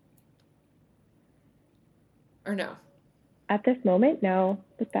 Or no? At this moment, no.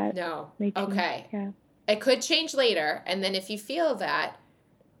 But that No. may change. Okay. Yeah. It could change later, and then if you feel that,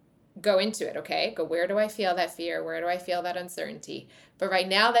 go into it, okay? Go, where do I feel that fear? Where do I feel that uncertainty? But right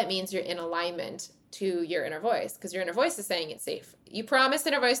now, that means you're in alignment to your inner voice, because your inner voice is saying it's safe. You promise,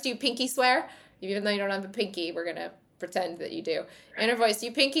 inner voice, do you pinky swear? Even though you don't have a pinky, we're going to pretend that you do. Inner voice, do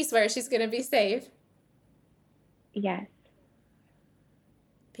you pinky swear she's going to be safe? Yes.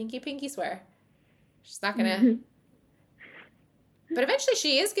 Pinky swear. She's not going to... But eventually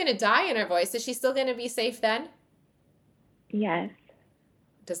she is going to die, inner voice. Is she still going to be safe then? Yes.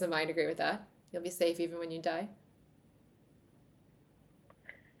 Does the mind agree with that? You'll be safe even when you die?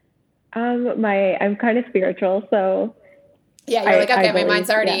 I'm kind of spiritual, so yeah, you're like, okay, my mind's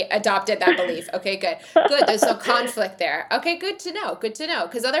already yeah. adopted that belief. Okay, good. Good. There's no conflict there. Okay, good to know. Good to know.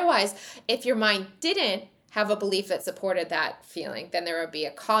 Because otherwise, if your mind didn't have a belief that supported that feeling, then there would be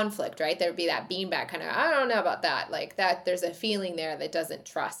a conflict, right? There would be that beanbag kind of, I don't know about that. Like that, there's a feeling there that doesn't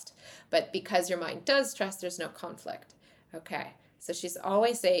trust. But because your mind does trust, there's no conflict. Okay. So she's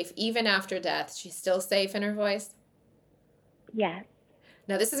always safe, even after death. She's still safe in her voice? Yes.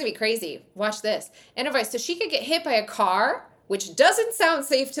 Now, this is going to be crazy. Watch this. In her voice. So she could get hit by a car, which doesn't sound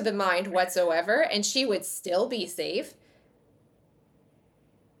safe to the mind whatsoever, and she would still be safe.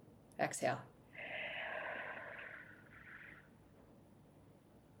 Exhale.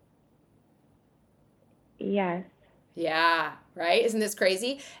 Yes. Yeah, right? Isn't this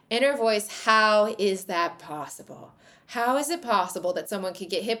crazy? Inner voice, how is that possible? How is it possible that someone could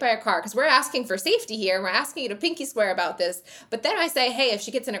get hit by a car? Because we're asking for safety here. And we're asking you to pinky swear about this. But then I say, hey, if she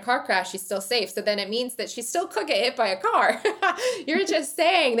gets in a car crash, she's still safe. So then it means that she still could get hit by a car. You're just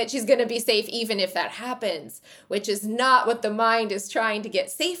saying that she's going to be safe even if that happens, which is not what the mind is trying to get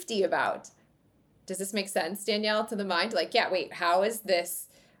safety about. Does this make sense, Danielle, to the mind? Like, yeah, wait, how is this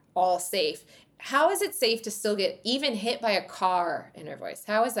all safe? How is it safe to still get even hit by a car, in her voice?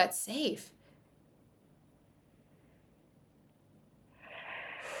 How is that safe?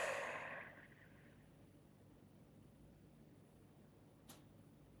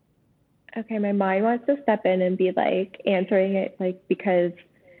 Okay, my mind wants to step in and be like answering it, like, because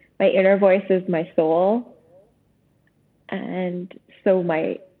my inner voice is my soul. And so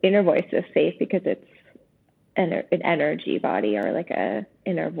my inner voice is safe because it's an energy body, or like a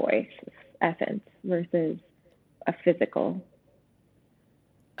inner voice essence versus a physical.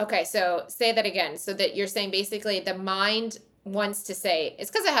 Okay, so say that again. So that you're saying basically the mind wants to say,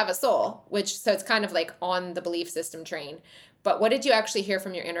 it's because I have a soul, which, so it's kind of like on the belief system train. But what did you actually hear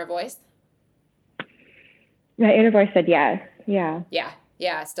from your inner voice? My inner voice said yes. Yeah.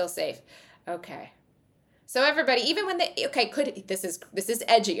 Yeah, still safe. Okay. So everybody, even when they, okay, this is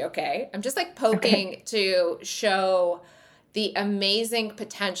edgy, okay? I'm just like poking to show the amazing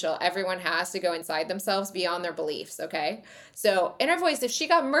potential everyone has to go inside themselves beyond their beliefs, okay? So inner voice, if she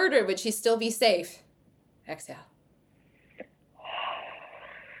got murdered, would she still be safe? Exhale.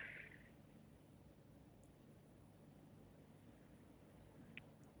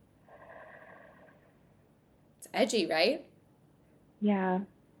 It's edgy, right? Yeah.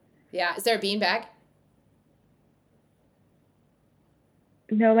 Yeah. Is there a beanbag?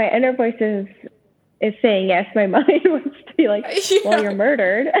 No, my inner voice is saying yes. My mind wants to be like, well, you're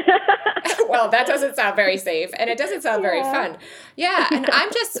murdered. Well, that doesn't sound very safe, and it doesn't sound very fun. Yeah, and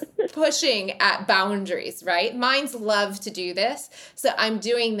I'm just pushing at boundaries, right? Minds love to do this, so I'm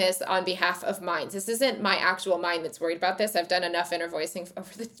doing this on behalf of minds. This isn't my actual mind that's worried about this. I've done enough inner voicing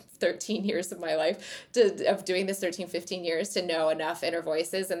over the 13 years of my life of doing this 13, 15 years to know enough inner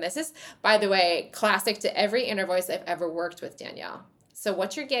voices, and this is, by the way, classic to every inner voice I've ever worked with, Danielle. So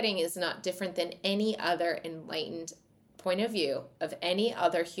what you're getting is not different than any other enlightened point of view of any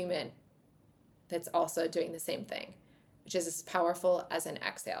other human that's also doing the same thing, which is as powerful as an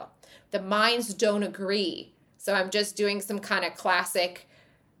exhale. The minds don't agree. So I'm just doing some kind of classic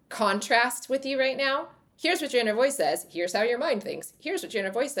contrast with you right now. Here's what your inner voice says. Here's how your mind thinks. Here's what your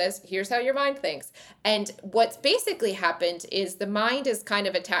inner voice says. Here's how your mind thinks. And what's basically happened is the mind is kind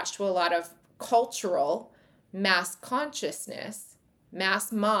of attached to a lot of cultural mass consciousness,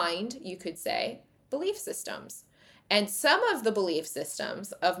 mass mind, you could say, belief systems. And some of the belief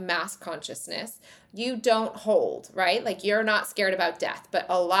systems of mass consciousness you don't hold, right? Like you're not scared about death, but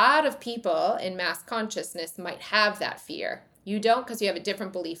a lot of people in mass consciousness might have that fear. You don't because you have a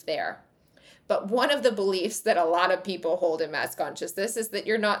different belief there. But one of the beliefs that a lot of people hold in mass consciousness is that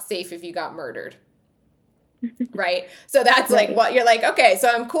you're not safe if you got murdered. Right? So that's right. Like what you're like, okay, so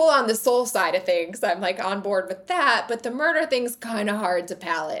I'm cool on the soul side of things. I'm like on board with that, but the murder thing's kind of hard to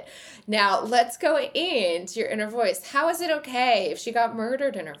palate. Now, let's go into your inner voice. How is it okay if she got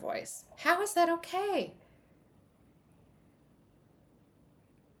murdered, inner voice? How is that okay?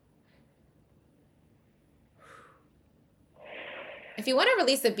 If you want to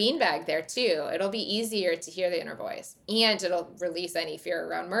release a beanbag there too, it'll be easier to hear the inner voice, and it'll release any fear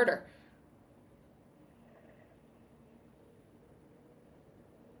around murder.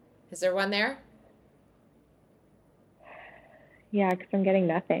 Is there one there? Yeah, because I'm getting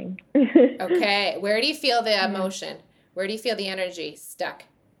nothing. Okay. Where do you feel the emotion? Where do you feel the energy stuck?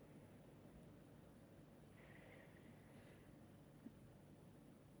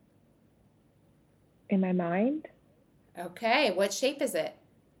 In my mind. Okay. What shape is it?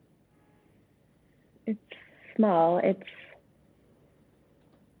 It's small. It's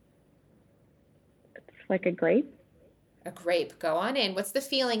like a grape. A grape. Go on in. What's the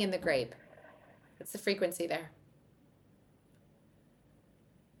feeling in the grape? What's the frequency there?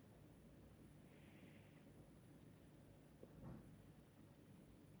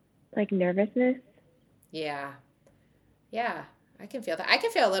 Like nervousness. Yeah. Yeah. I can feel that. I can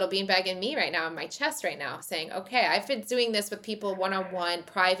feel a little beanbag in me right now, in my chest right now, saying, okay, I've been doing this with people one-on-one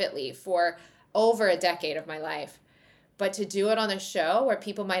privately for over a decade of my life. But to do it on a show where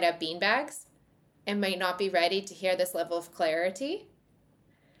people might have beanbags and might not be ready to hear this level of clarity,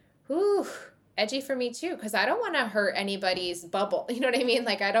 whew, edgy for me too, because I don't want to hurt anybody's bubble. You know what I mean?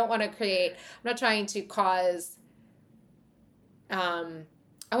 Like, I don't want to I'm not trying to cause, I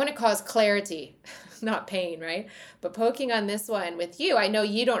want to cause clarity, not pain, right? But poking on this one with you, I know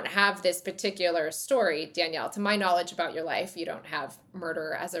you don't have this particular story, Danielle. To my knowledge about your life, you don't have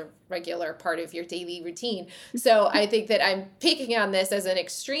murder as a regular part of your daily routine. So I think that I'm picking on this as an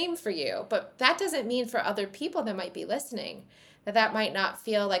extreme for you, but that doesn't mean for other people that might be listening that might not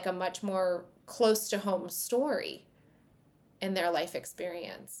feel like a much more close to home story in their life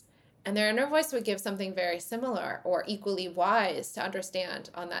experience. And their inner voice would give something very similar or equally wise to understand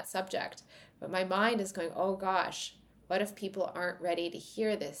on that subject. But my mind is going, oh gosh, what if people aren't ready to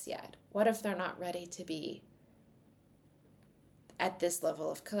hear this yet? What if they're not ready to be at this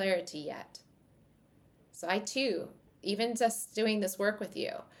level of clarity yet? So I too, even just doing this work with you,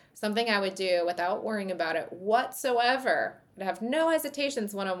 something I would do without worrying about it whatsoever, would have no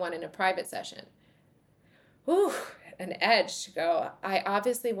hesitations one-on-one in a private session. Whew. an edge to go, I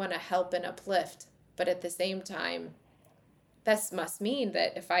obviously want to help and uplift, but at the same time, this must mean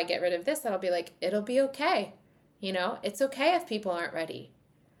that if I get rid of this, that'll be like, it'll be okay. You know, it's okay if people aren't ready.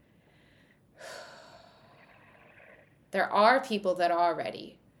 There are people that are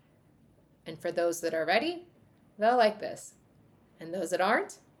ready. And for those that are ready, they'll like this. And those that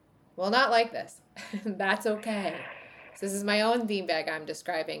aren't will not like this. That's okay. So this is my own beanbag I'm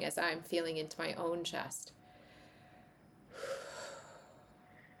describing as I'm feeling into my own chest.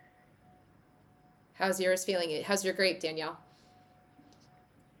 How's yours feeling? How's your grape, Danielle?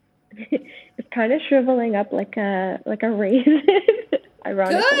 It's kind of shriveling up like a raisin,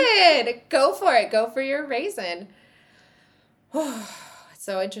 ironically. Good. Go for it. Go for your raisin. It's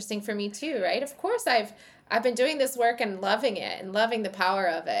so interesting for me too, right? Of course I've been doing this work and loving it and loving the power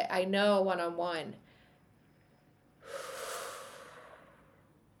of it. I know one-on-one.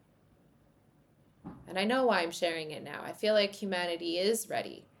 And I know why I'm sharing it now. I feel like humanity is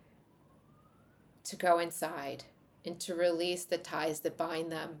ready to go inside and to release the ties that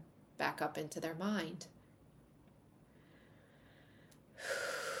bind them back up into their mind.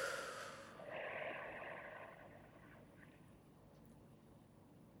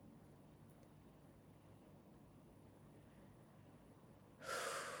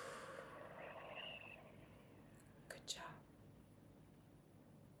 Good job.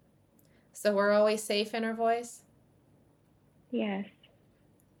 So we're always safe in our voice? Yes.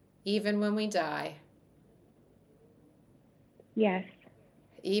 Even when we die? Yes.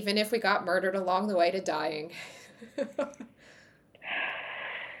 Even if we got murdered along the way to dying?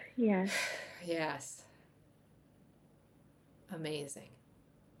 Yes. Yes. Amazing.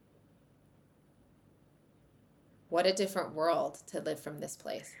 What a different world to live from this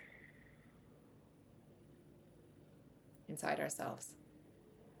place. Inside ourselves.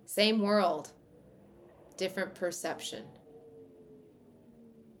 Same world, different perception.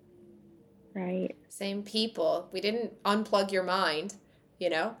 Right. Same people. We didn't unplug your mind, you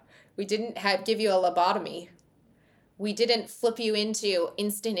know? We didn't give you a lobotomy. We didn't flip you into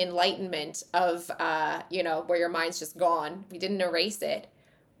instant enlightenment of, where your mind's just gone. We didn't erase it.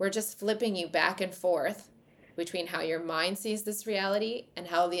 We're just flipping you back and forth between how your mind sees this reality and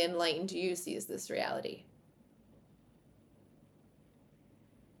how the enlightened you sees this reality.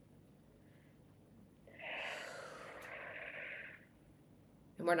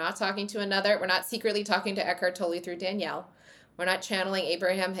 And we're not secretly talking to Eckhart Tolle through Danielle. We're not channeling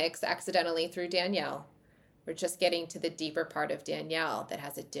Abraham Hicks accidentally through Danielle. We're just getting to the deeper part of Danielle that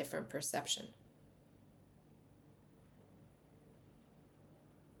has a different perception.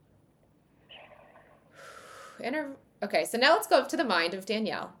 Okay, so now let's go up to the mind of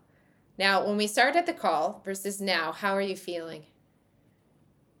Danielle. Now, when we started the call versus now, how are you feeling?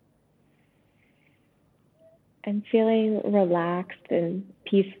 I'm feeling relaxed and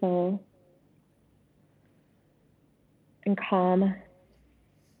peaceful and calm.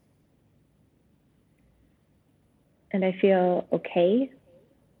 And I feel okay.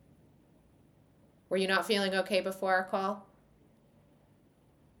 Were you not feeling okay before our call?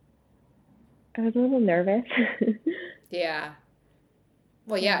 I was a little nervous. Yeah.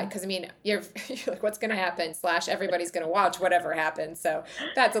 Well, yeah, because you're like, what's going to happen? / everybody's going to watch whatever happens. So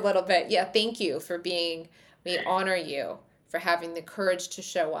that's a little bit, yeah, thank you for we honor you for having the courage to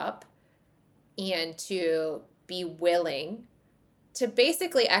show up and to be willing to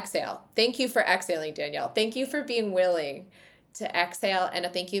basically exhale. Thank you for exhaling, Danielle. Thank you for being willing to exhale,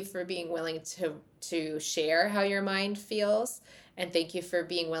 and thank you for being willing to share how your mind feels. And thank you for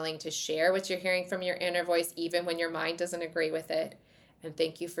being willing to share what you're hearing from your inner voice, even when your mind doesn't agree with it. And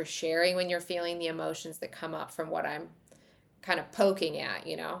thank you for sharing when you're feeling the emotions that come up from what I'm kind of poking at,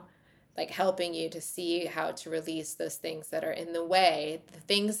 like helping you to see how to release those things that are in the way, the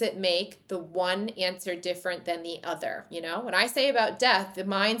things that make the one answer different than the other. When I say about death, the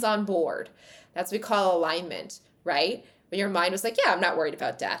mind's on board. That's what we call alignment, right? When your mind was like, yeah, I'm not worried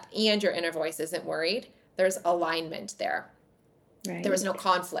about death, and your inner voice isn't worried, there's alignment there. Right. There was no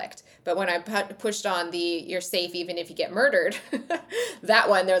conflict. But when I pushed on you're safe even if you get murdered, that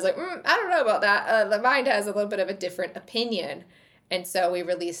one, there was like, I don't know about that. The mind has a little bit of a different opinion. And so we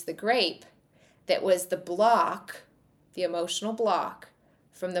released the grape that was the block, the emotional block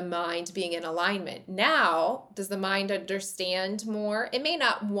from the mind being in alignment. Now, does the mind understand more? It may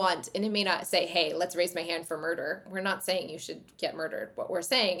not want, and it may not say, hey, let's raise my hand for murder. We're not saying you should get murdered. What we're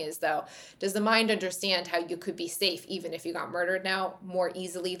saying is, though, does the mind understand how you could be safe even if you got murdered now more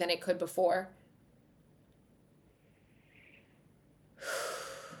easily than it could before?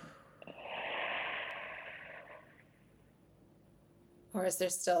 Or is there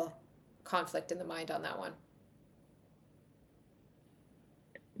still conflict in the mind on that one?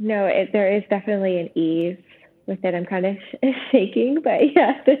 No, there is definitely an ease with it. I'm kind of shaking, but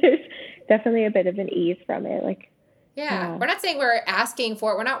yeah, there's definitely a bit of an ease from it. Like, Yeah, yeah, we're not saying we're asking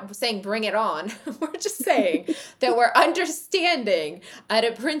for it. We're not saying bring it on. We're just saying that we're understanding at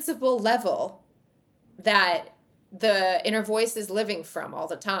a principle level that the inner voice is living from all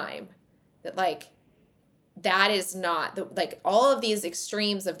the time. That like that is not the like all of these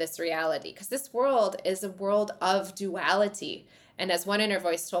extremes of this reality, because this world is a world of duality. And as one inner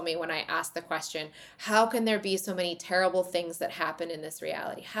voice told me when I asked the question, how can there be so many terrible things that happen in this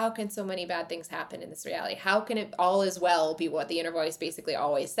reality? How can so many bad things happen in this reality? How can it all is well be what the inner voice basically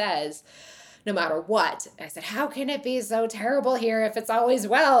always says, no matter what? I said, how can it be so terrible here if it's always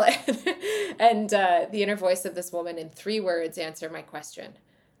well? And the inner voice of this woman in 3 words answered my question: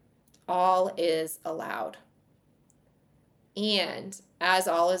 all is allowed. And as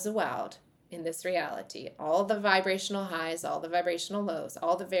all is allowed in this reality, all the vibrational highs, all the vibrational lows,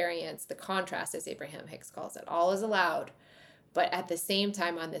 all the variance, the contrast, as Abraham Hicks calls it, all is allowed. But at the same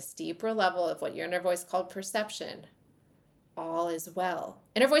time, on this deeper level of what your inner voice called perception, all is well.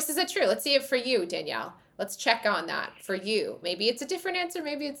 Inner voice, is it true? Let's see it for you, Danielle. Let's check on that for you. Maybe it's a different answer,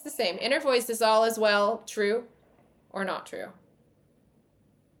 maybe it's the same. Inner voice, is all is well true or not true?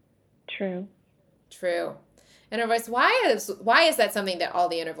 true. True. Inner voice, why is that something that all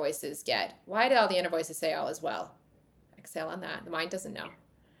the inner voices get? Why do all the inner voices say all is well? Exhale on that. The mind doesn't know.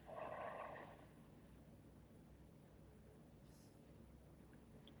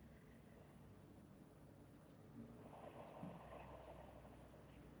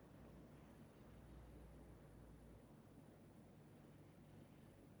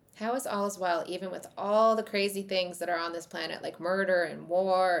 How is all is well, even with all the crazy things that are on this planet, like murder and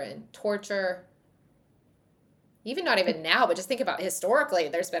war and torture? Even not even now, but just think about historically.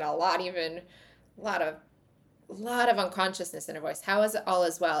 There's been a lot, even a lot of unconsciousness in her voice. How is all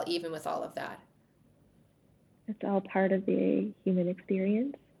is well, even with all of that? It's all part of the human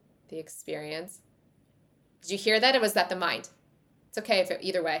experience. The experience. Did you hear that, or was that the mind? It's okay if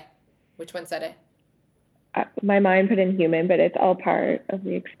either way. Which one said it? My mind put in human, but it's all part of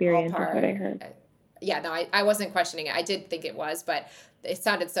the All experience, is what I part. heard. Yeah, no, I wasn't questioning it. I did think it was, but it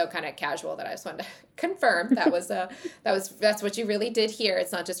sounded so kind of casual that I just wanted to confirm that's what you really did hear.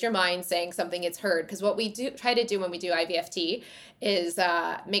 It's not just your mind saying something; it's heard. Because what we do try to do when we do IVFT is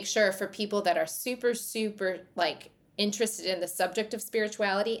make sure for people that are super super like interested in the subject of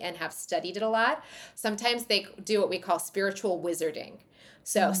spirituality and have studied it a lot. Sometimes they do what we call spiritual wizarding.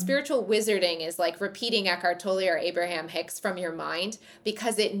 So spiritual wizarding is like repeating Eckhart Tolle or Abraham Hicks from your mind,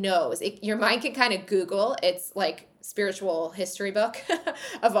 because it knows. Your mind can kind of Google its like spiritual history book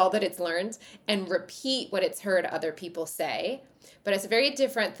of all that it's learned and repeat what it's heard other people say. But it's a very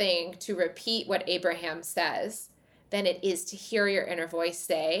different thing to repeat what Abraham says than it is to hear your inner voice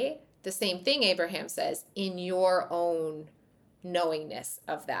say the same thing Abraham says in your own knowingness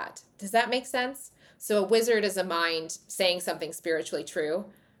of that. Does that make sense? So a wizard is a mind saying something spiritually true,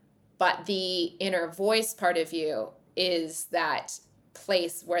 but the inner voice part of you is that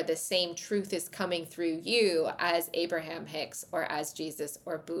place where the same truth is coming through you as Abraham Hicks or as Jesus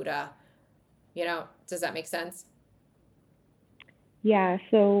or Buddha. Does that make sense? Yeah,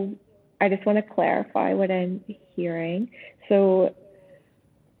 so I just want to clarify what I'm hearing. So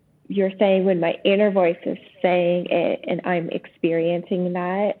you're saying when my inner voice is saying it and I'm experiencing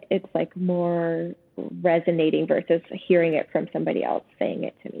that, it's like more resonating versus hearing it from somebody else saying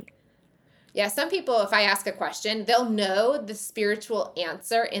it to me. Yeah, some people, if I ask a question, they'll know the spiritual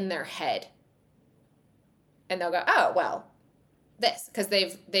answer in their head. And they'll go, oh, well, this, because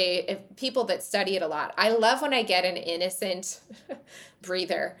if people that study it a lot. I love when I get an innocent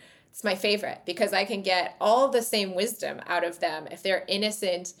breather. It's my favorite, because I can get all the same wisdom out of them if they're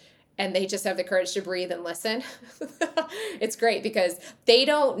innocent and they just have the courage to breathe and listen. It's great because they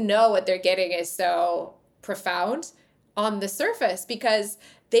don't know what they're getting is so profound on the surface, because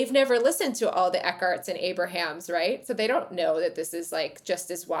they've never listened to all the Eckharts and Abrahams, right? So they don't know that this is like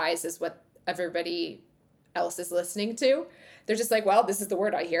just as wise as what everybody else is listening to. They're just like, well, this is the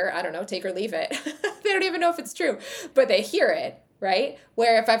word I hear. I don't know, take or leave it. They don't even know if it's true, but they hear it, right?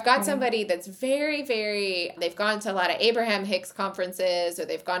 Where if I've got somebody that's very, very, they've gone to a lot of Abraham Hicks conferences, or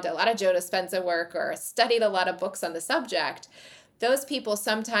they've gone to a lot of Joe Dispenza work, or studied a lot of books on the subject, those people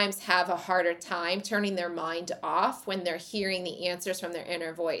sometimes have a harder time turning their mind off when they're hearing the answers from their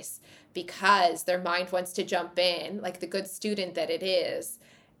inner voice, because their mind wants to jump in, like the good student that it is,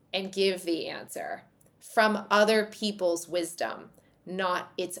 and give the answer from other people's wisdom,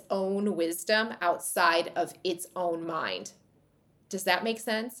 not its own wisdom outside of its own mind. Does that make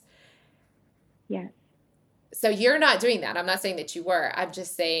sense? Yes. So you're not doing that. I'm not saying that you were. I'm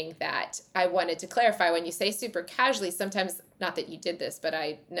just saying that I wanted to clarify when you say super casually, sometimes, not that you did this, but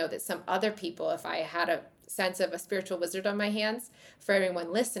I know that some other people, if I had a sense of a spiritual wizard on my hands, for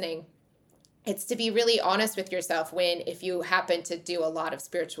everyone listening, it's to be really honest with yourself when, if you happen to do a lot of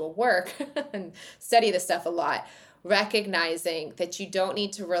spiritual work and study this stuff a lot, recognizing that you don't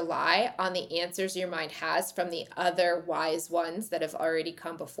need to rely on the answers your mind has from the other wise ones that have already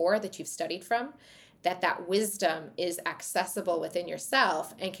come before that you've studied from, that wisdom is accessible within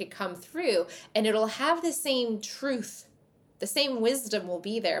yourself and can come through, and it'll have the same truth. The same wisdom will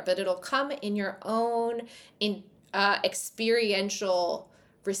be there, but it'll come in your own experiential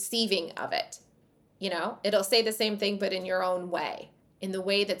receiving of it. It'll say the same thing, but in your own way, in the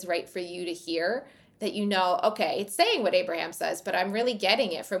way that's right for you to hear, that okay, it's saying what Abraham says, but I'm really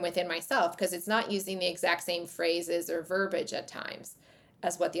getting it from within myself because it's not using the exact same phrases or verbiage at times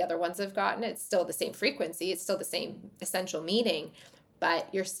as what the other ones have gotten. It's still the same frequency. It's still the same essential meaning, but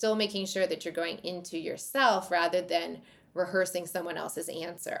you're still making sure that you're going into yourself rather than rehearsing someone else's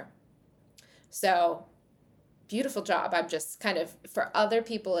answer. So beautiful job. I'm just kind of, for other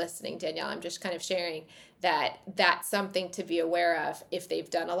people listening, Danielle, I'm just kind of sharing that that's something to be aware of if they've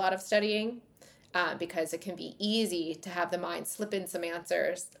done a lot of studying, because it can be easy to have the mind slip in some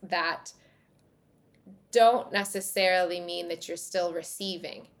answers that don't necessarily mean that you're still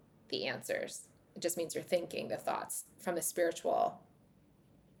receiving the answers. It just means you're thinking the thoughts from the spiritual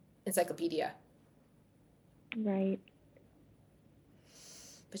encyclopedia. Right.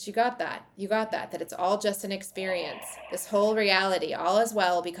 But you got that, that it's all just an experience. This whole reality, all is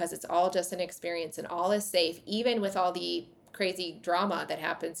well because it's all just an experience and all is safe, even with all the crazy drama that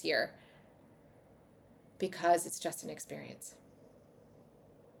happens here, because it's just an experience.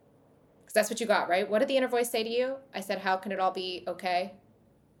 Because that's what you got, right? What did the inner voice say to you? I said, how can it all be okay?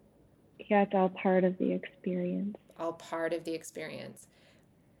 Yeah, it's all part of the experience. All part of the experience.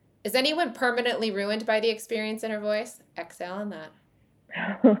 Is anyone permanently ruined by the experience, inner voice? Exhale on that.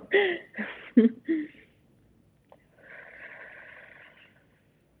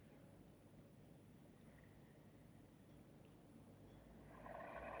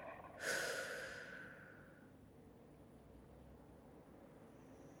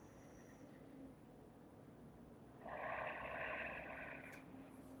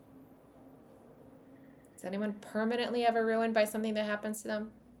 Is anyone permanently ever ruined by something that happens to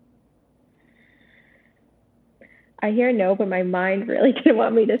them? I hear no, but my mind really didn't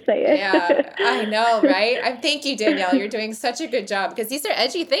want me to say it. Yeah, I know, right? Thank you, Danielle. You're doing such a good job because these are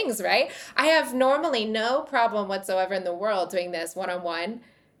edgy things, right? I have normally no problem whatsoever in the world doing this one-on-one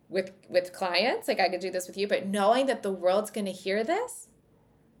with clients. Like I could do this with you, but knowing that the world's going to hear this,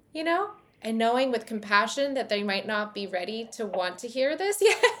 and knowing with compassion that they might not be ready to want to hear this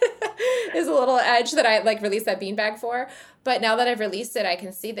yet is a little edge that I released that beanbag for. But now that I've released it, I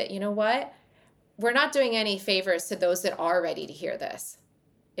can see that, you know what? We're not doing any favors to those that are ready to hear this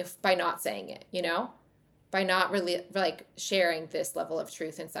by not saying it, by not really sharing this level of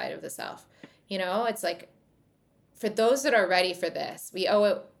truth inside of the self. It's like, for those that are ready for this, we owe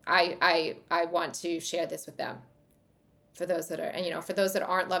it. I want to share this with them. For those that are, and for those that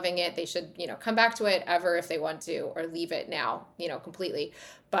aren't loving it, they should, come back to it ever if they want to, or leave it now, completely.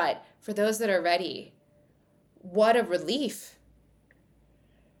 But for those that are ready, what a relief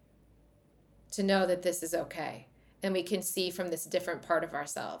to know that this is okay. And we can see from this different part of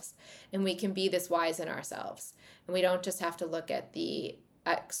ourselves, and we can be this wise in ourselves. And we don't just have to look at the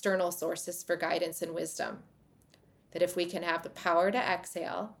external sources for guidance and wisdom. That if we can have the power to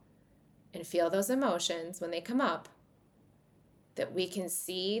exhale and feel those emotions when they come up, that we can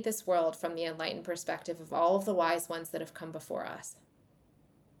see this world from the enlightened perspective of all of the wise ones that have come before us.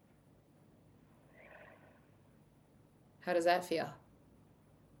 How does that feel?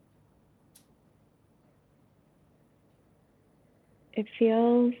 It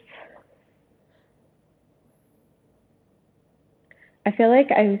feels, I feel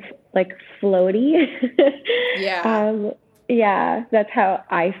like I'm floaty. Yeah. Yeah, that's how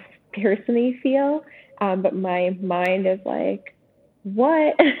I personally feel. But my mind is like,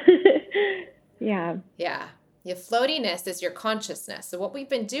 what? Yeah. Yeah. Your floatiness is your consciousness. So what we've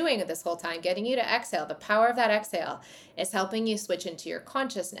been doing this whole time, getting you to exhale, the power of that exhale is helping you switch into your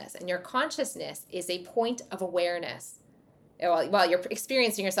consciousness. And your consciousness is a point of awareness. Well, you're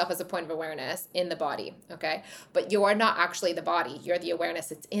experiencing yourself as a point of awareness in the body, okay? But you're not actually the body. You're the awareness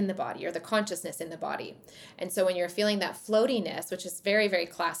that's in the body. You're the consciousness in the body. And so when you're feeling that floatiness, which is very, very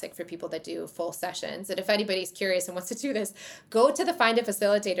classic for people that do full sessions, and if anybody's curious and wants to do this, go to the Find a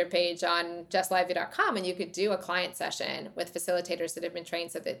Facilitator page on justlively.com, and you could do a client session with facilitators that have been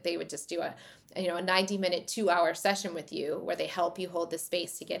trained so that they would just do a 90-minute, 2-hour session with you where they help you hold the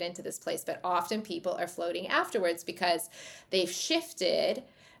space to get into this place. But often people are floating afterwards because they've shifted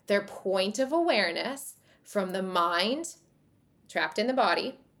their point of awareness from the mind trapped in the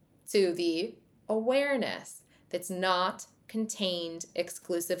body to the awareness that's not contained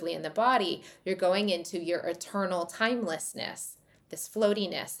exclusively in the body. You're going into your eternal timelessness, this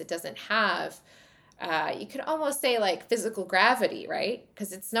floatiness that doesn't have, you could almost say like physical gravity, right?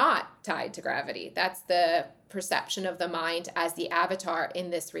 Because it's not tied to gravity. That's the perception of the mind as the avatar in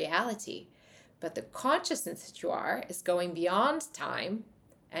this reality. But the consciousness that you are is going beyond time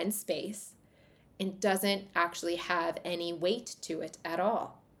and space and doesn't actually have any weight to it at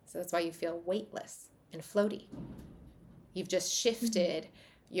all. So that's why you feel weightless and floaty. You've just shifted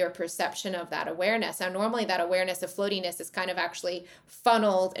your perception of that awareness. Now, normally that awareness of floatiness is kind of actually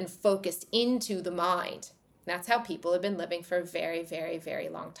funneled and focused into the mind. That's how people have been living for a very, very, very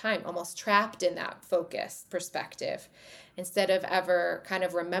long time, almost trapped in that focus perspective, instead of ever kind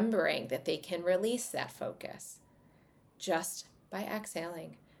of remembering that they can release that focus just by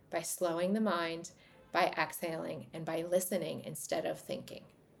exhaling, by slowing the mind, by exhaling, and by listening instead of thinking.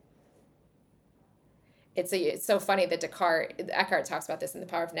 It's so funny that Eckhart talks about this in The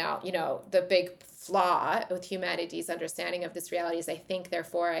Power of Now. The big flaw with humanity's understanding of this reality is I think,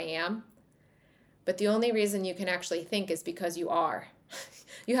 therefore I am. But the only reason you can actually think is because you are.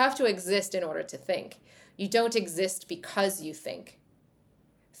 You have to exist in order to think. You don't exist because you think.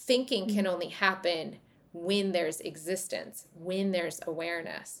 Thinking can only happen when there's existence, when there's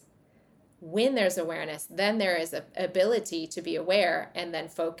awareness. When there's awareness, then there is an ability to be aware and then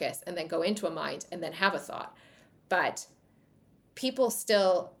focus and then go into a mind and then have a thought. But people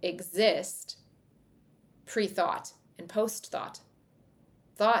still exist pre-thought and post-thought.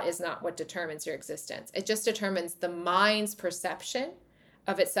 Thought is not what determines your existence. It just determines the mind's perception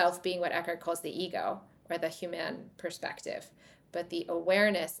of itself being what Eckhart calls the ego, or the human perspective. But the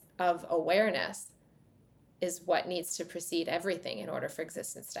awareness of awareness is what needs to precede everything in order for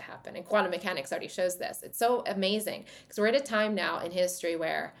existence to happen. And quantum mechanics already shows this. It's so amazing because we're at a time now in history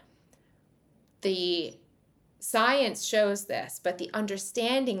where the science shows this, but the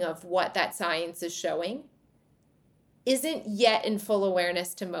understanding of what that science is showing isn't yet in full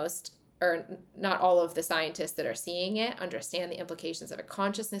awareness to most, or not all of the scientists that are seeing it understand the implications of it.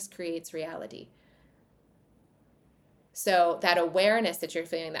 Consciousness creates reality. So that awareness that you're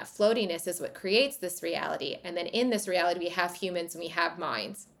feeling, that floatiness, is what creates this reality. And then in this reality, we have humans and we have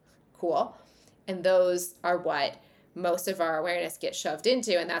minds. Cool. And those are what most of our awareness gets shoved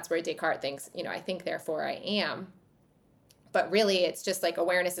into. And that's where Descartes thinks, I think, therefore I am. But really, it's just like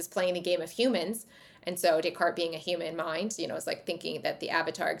awareness is playing the game of humans. And so Descartes, being a human mind, is like thinking that the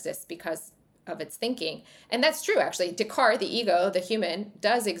avatar exists because of its thinking. And that's true, actually. Descartes, the ego, the human,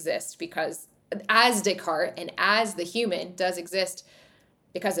 does exist because as Descartes and as the human does exist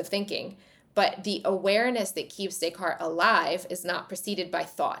because of thinking. But the awareness that keeps Descartes alive is not preceded by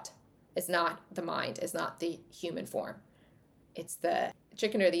thought. It's not the mind. It's not the human form. It's the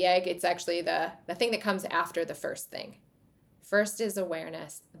chicken or the egg. It's actually the thing that comes after the first thing. First is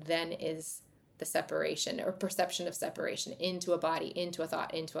awareness, then is the separation or perception of separation into a body, into a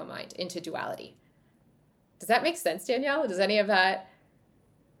thought, into a mind, into duality. Does that make sense, Danielle? Does any of that?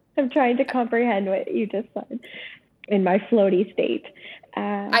 I'm trying to comprehend what you just said in my floaty state.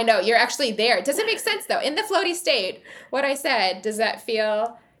 I know, you're actually there. Does it make sense, though? In the floaty state, what I said, does that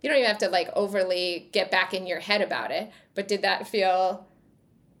feel, you don't even have to like overly get back in your head about it, but did that feel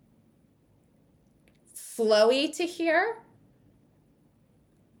flowy to hear?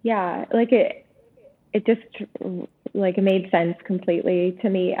 Yeah, like it just like it made sense completely to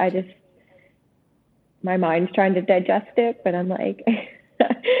me. My mind's trying to digest it, but I'm like,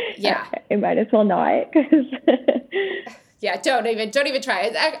 yeah, I might as well not. Yeah, don't even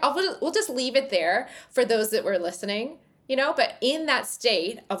try it. We'll just leave it there for those that were listening, but in that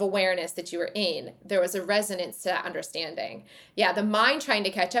state of awareness that you were in, there was a resonance to that understanding. Yeah, the mind trying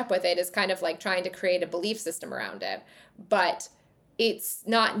to catch up with it is kind of like trying to create a belief system around it, but it's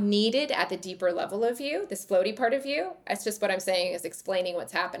not needed at the deeper level of you, this floaty part of you. That's just what I'm saying is explaining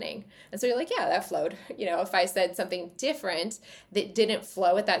what's happening. And so you're like, yeah, that flowed. If I said something different that didn't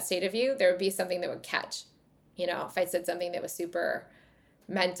flow at that state of you, there would be something that would catch. If I said something that was super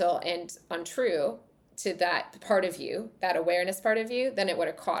mental and untrue to that part of you, that awareness part of you, then it would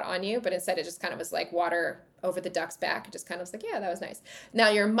have caught on you. But instead it just kind of was like water over the duck's back. It just kind of was like, yeah, that was nice. Now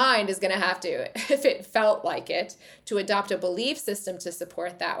your mind is going to have to, if it felt like it, to adopt a belief system to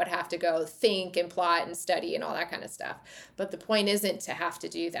support that, would have to go think and plot and study and all that kind of stuff. But the point isn't to have to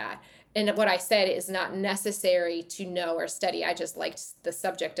do that. And what I said is not necessary to know or study. I just liked the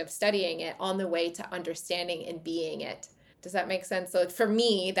subject of studying it on the way to understanding and being it. Does that make sense? So for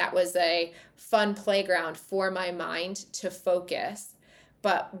me, that was a fun playground for my mind to focus.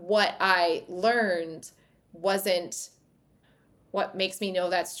 But what I learned wasn't what makes me know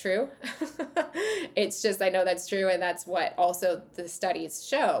that's true. It's just I know that's true, and that's what also the studies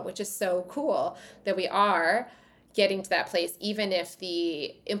show, which is so cool that we are getting to that place, even if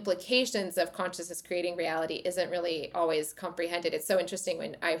the implications of consciousness creating reality isn't really always comprehended. It's so interesting.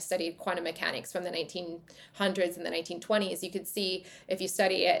 When I studied quantum mechanics from the 1900s and the 1920s, you could see, if you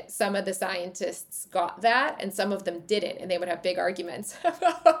study it, some of the scientists got that and some of them didn't, and they would have big arguments.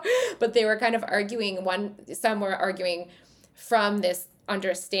 But they were kind of arguing, some were arguing from this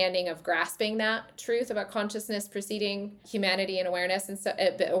understanding of grasping that truth about consciousness preceding humanity and awareness, and so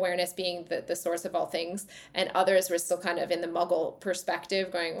awareness being the source of all things, and others were still kind of in the Muggle perspective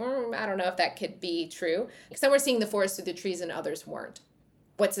going, I don't know if that could be true. Some were seeing the forest through the trees and others weren't.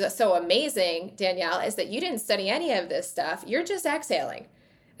 What's so amazing, Danielle, is that you didn't study any of this stuff. You're just exhaling.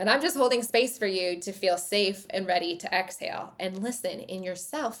 And I'm just holding space for you to feel safe and ready to exhale and listen in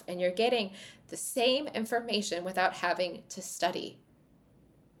yourself, and you're getting the same information without having to study.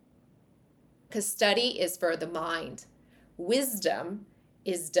 Because study is for the mind. Wisdom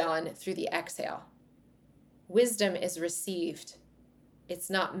is done through the exhale. Wisdom is received. It's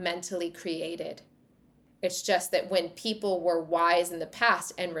not mentally created. It's just that when people were wise in the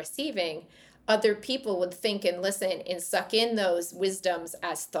past and receiving, other people would think and listen and suck in those wisdoms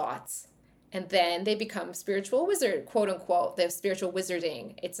as thoughts. And then they become spiritual wizard, quote unquote. They have spiritual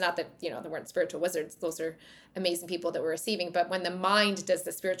wizarding. It's not that, they weren't spiritual wizards. Those are amazing people that were receiving. But when the mind does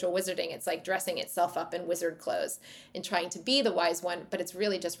the spiritual wizarding, it's like dressing itself up in wizard clothes and trying to be the wise one. But it's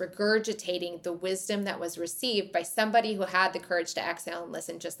really just regurgitating the wisdom that was received by somebody who had the courage to exhale and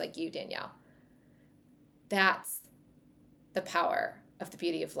listen, just like you, Danielle. That's the power of the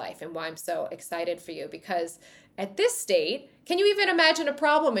beauty of life, and why I'm so excited for you, because at this state, can you even imagine a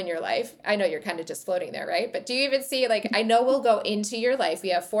problem in your life? I know you're kind of just floating there, right? But do you even see, I know we'll go into your life. We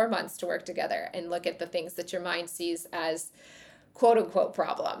have 4 months to work together and look at the things that your mind sees as quote unquote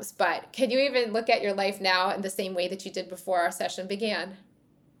problems. But can you even look at your life now in the same way that you did before our session began?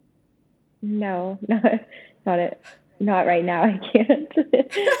 No, not right now. I can't. Yeah.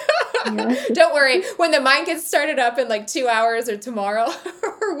 Don't worry. When the mind gets started up in 2 hours or tomorrow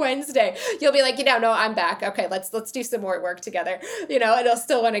or Wednesday, you'll be like, no, I'm back. Okay, let's do some more work together. And it'll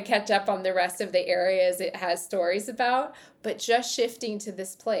still want to catch up on the rest of the areas it has stories about, but just shifting to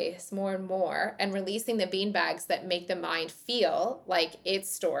this place more and more and releasing the beanbags that make the mind feel like its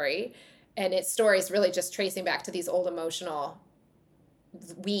story, and its story is really just tracing back to these old emotional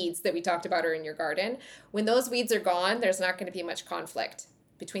weeds that we talked about are in your garden. When those weeds are gone, there's not going to be much conflict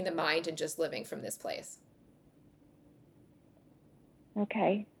between the mind and just living from this place.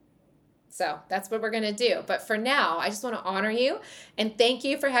 Okay. So that's what we're going to do. But for now, I just want to honor you and thank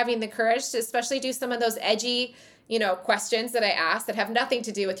you for having the courage to especially do some of those edgy, questions that I asked that have nothing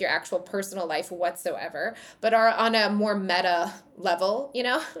to do with your actual personal life whatsoever, but are on a more meta level,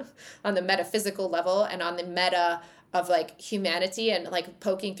 on the metaphysical level and on the meta of humanity and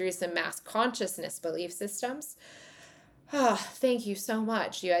poking through some mass consciousness belief systems. Oh, thank you so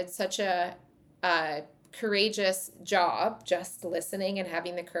much. You had such a courageous job just listening and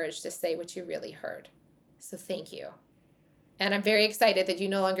having the courage to say what you really heard. So thank you. And I'm very excited that you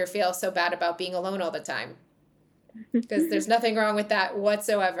no longer feel so bad about being alone all the time, because there's nothing wrong with that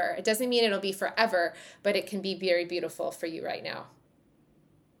whatsoever. It doesn't mean it'll be forever, but it can be very beautiful for you right now.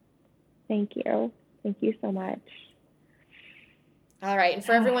 Thank you. Thank you so much. All right. And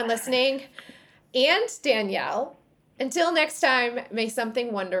for everyone listening and Danielle, until next time, may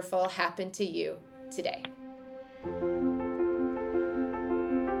something wonderful happen to you today.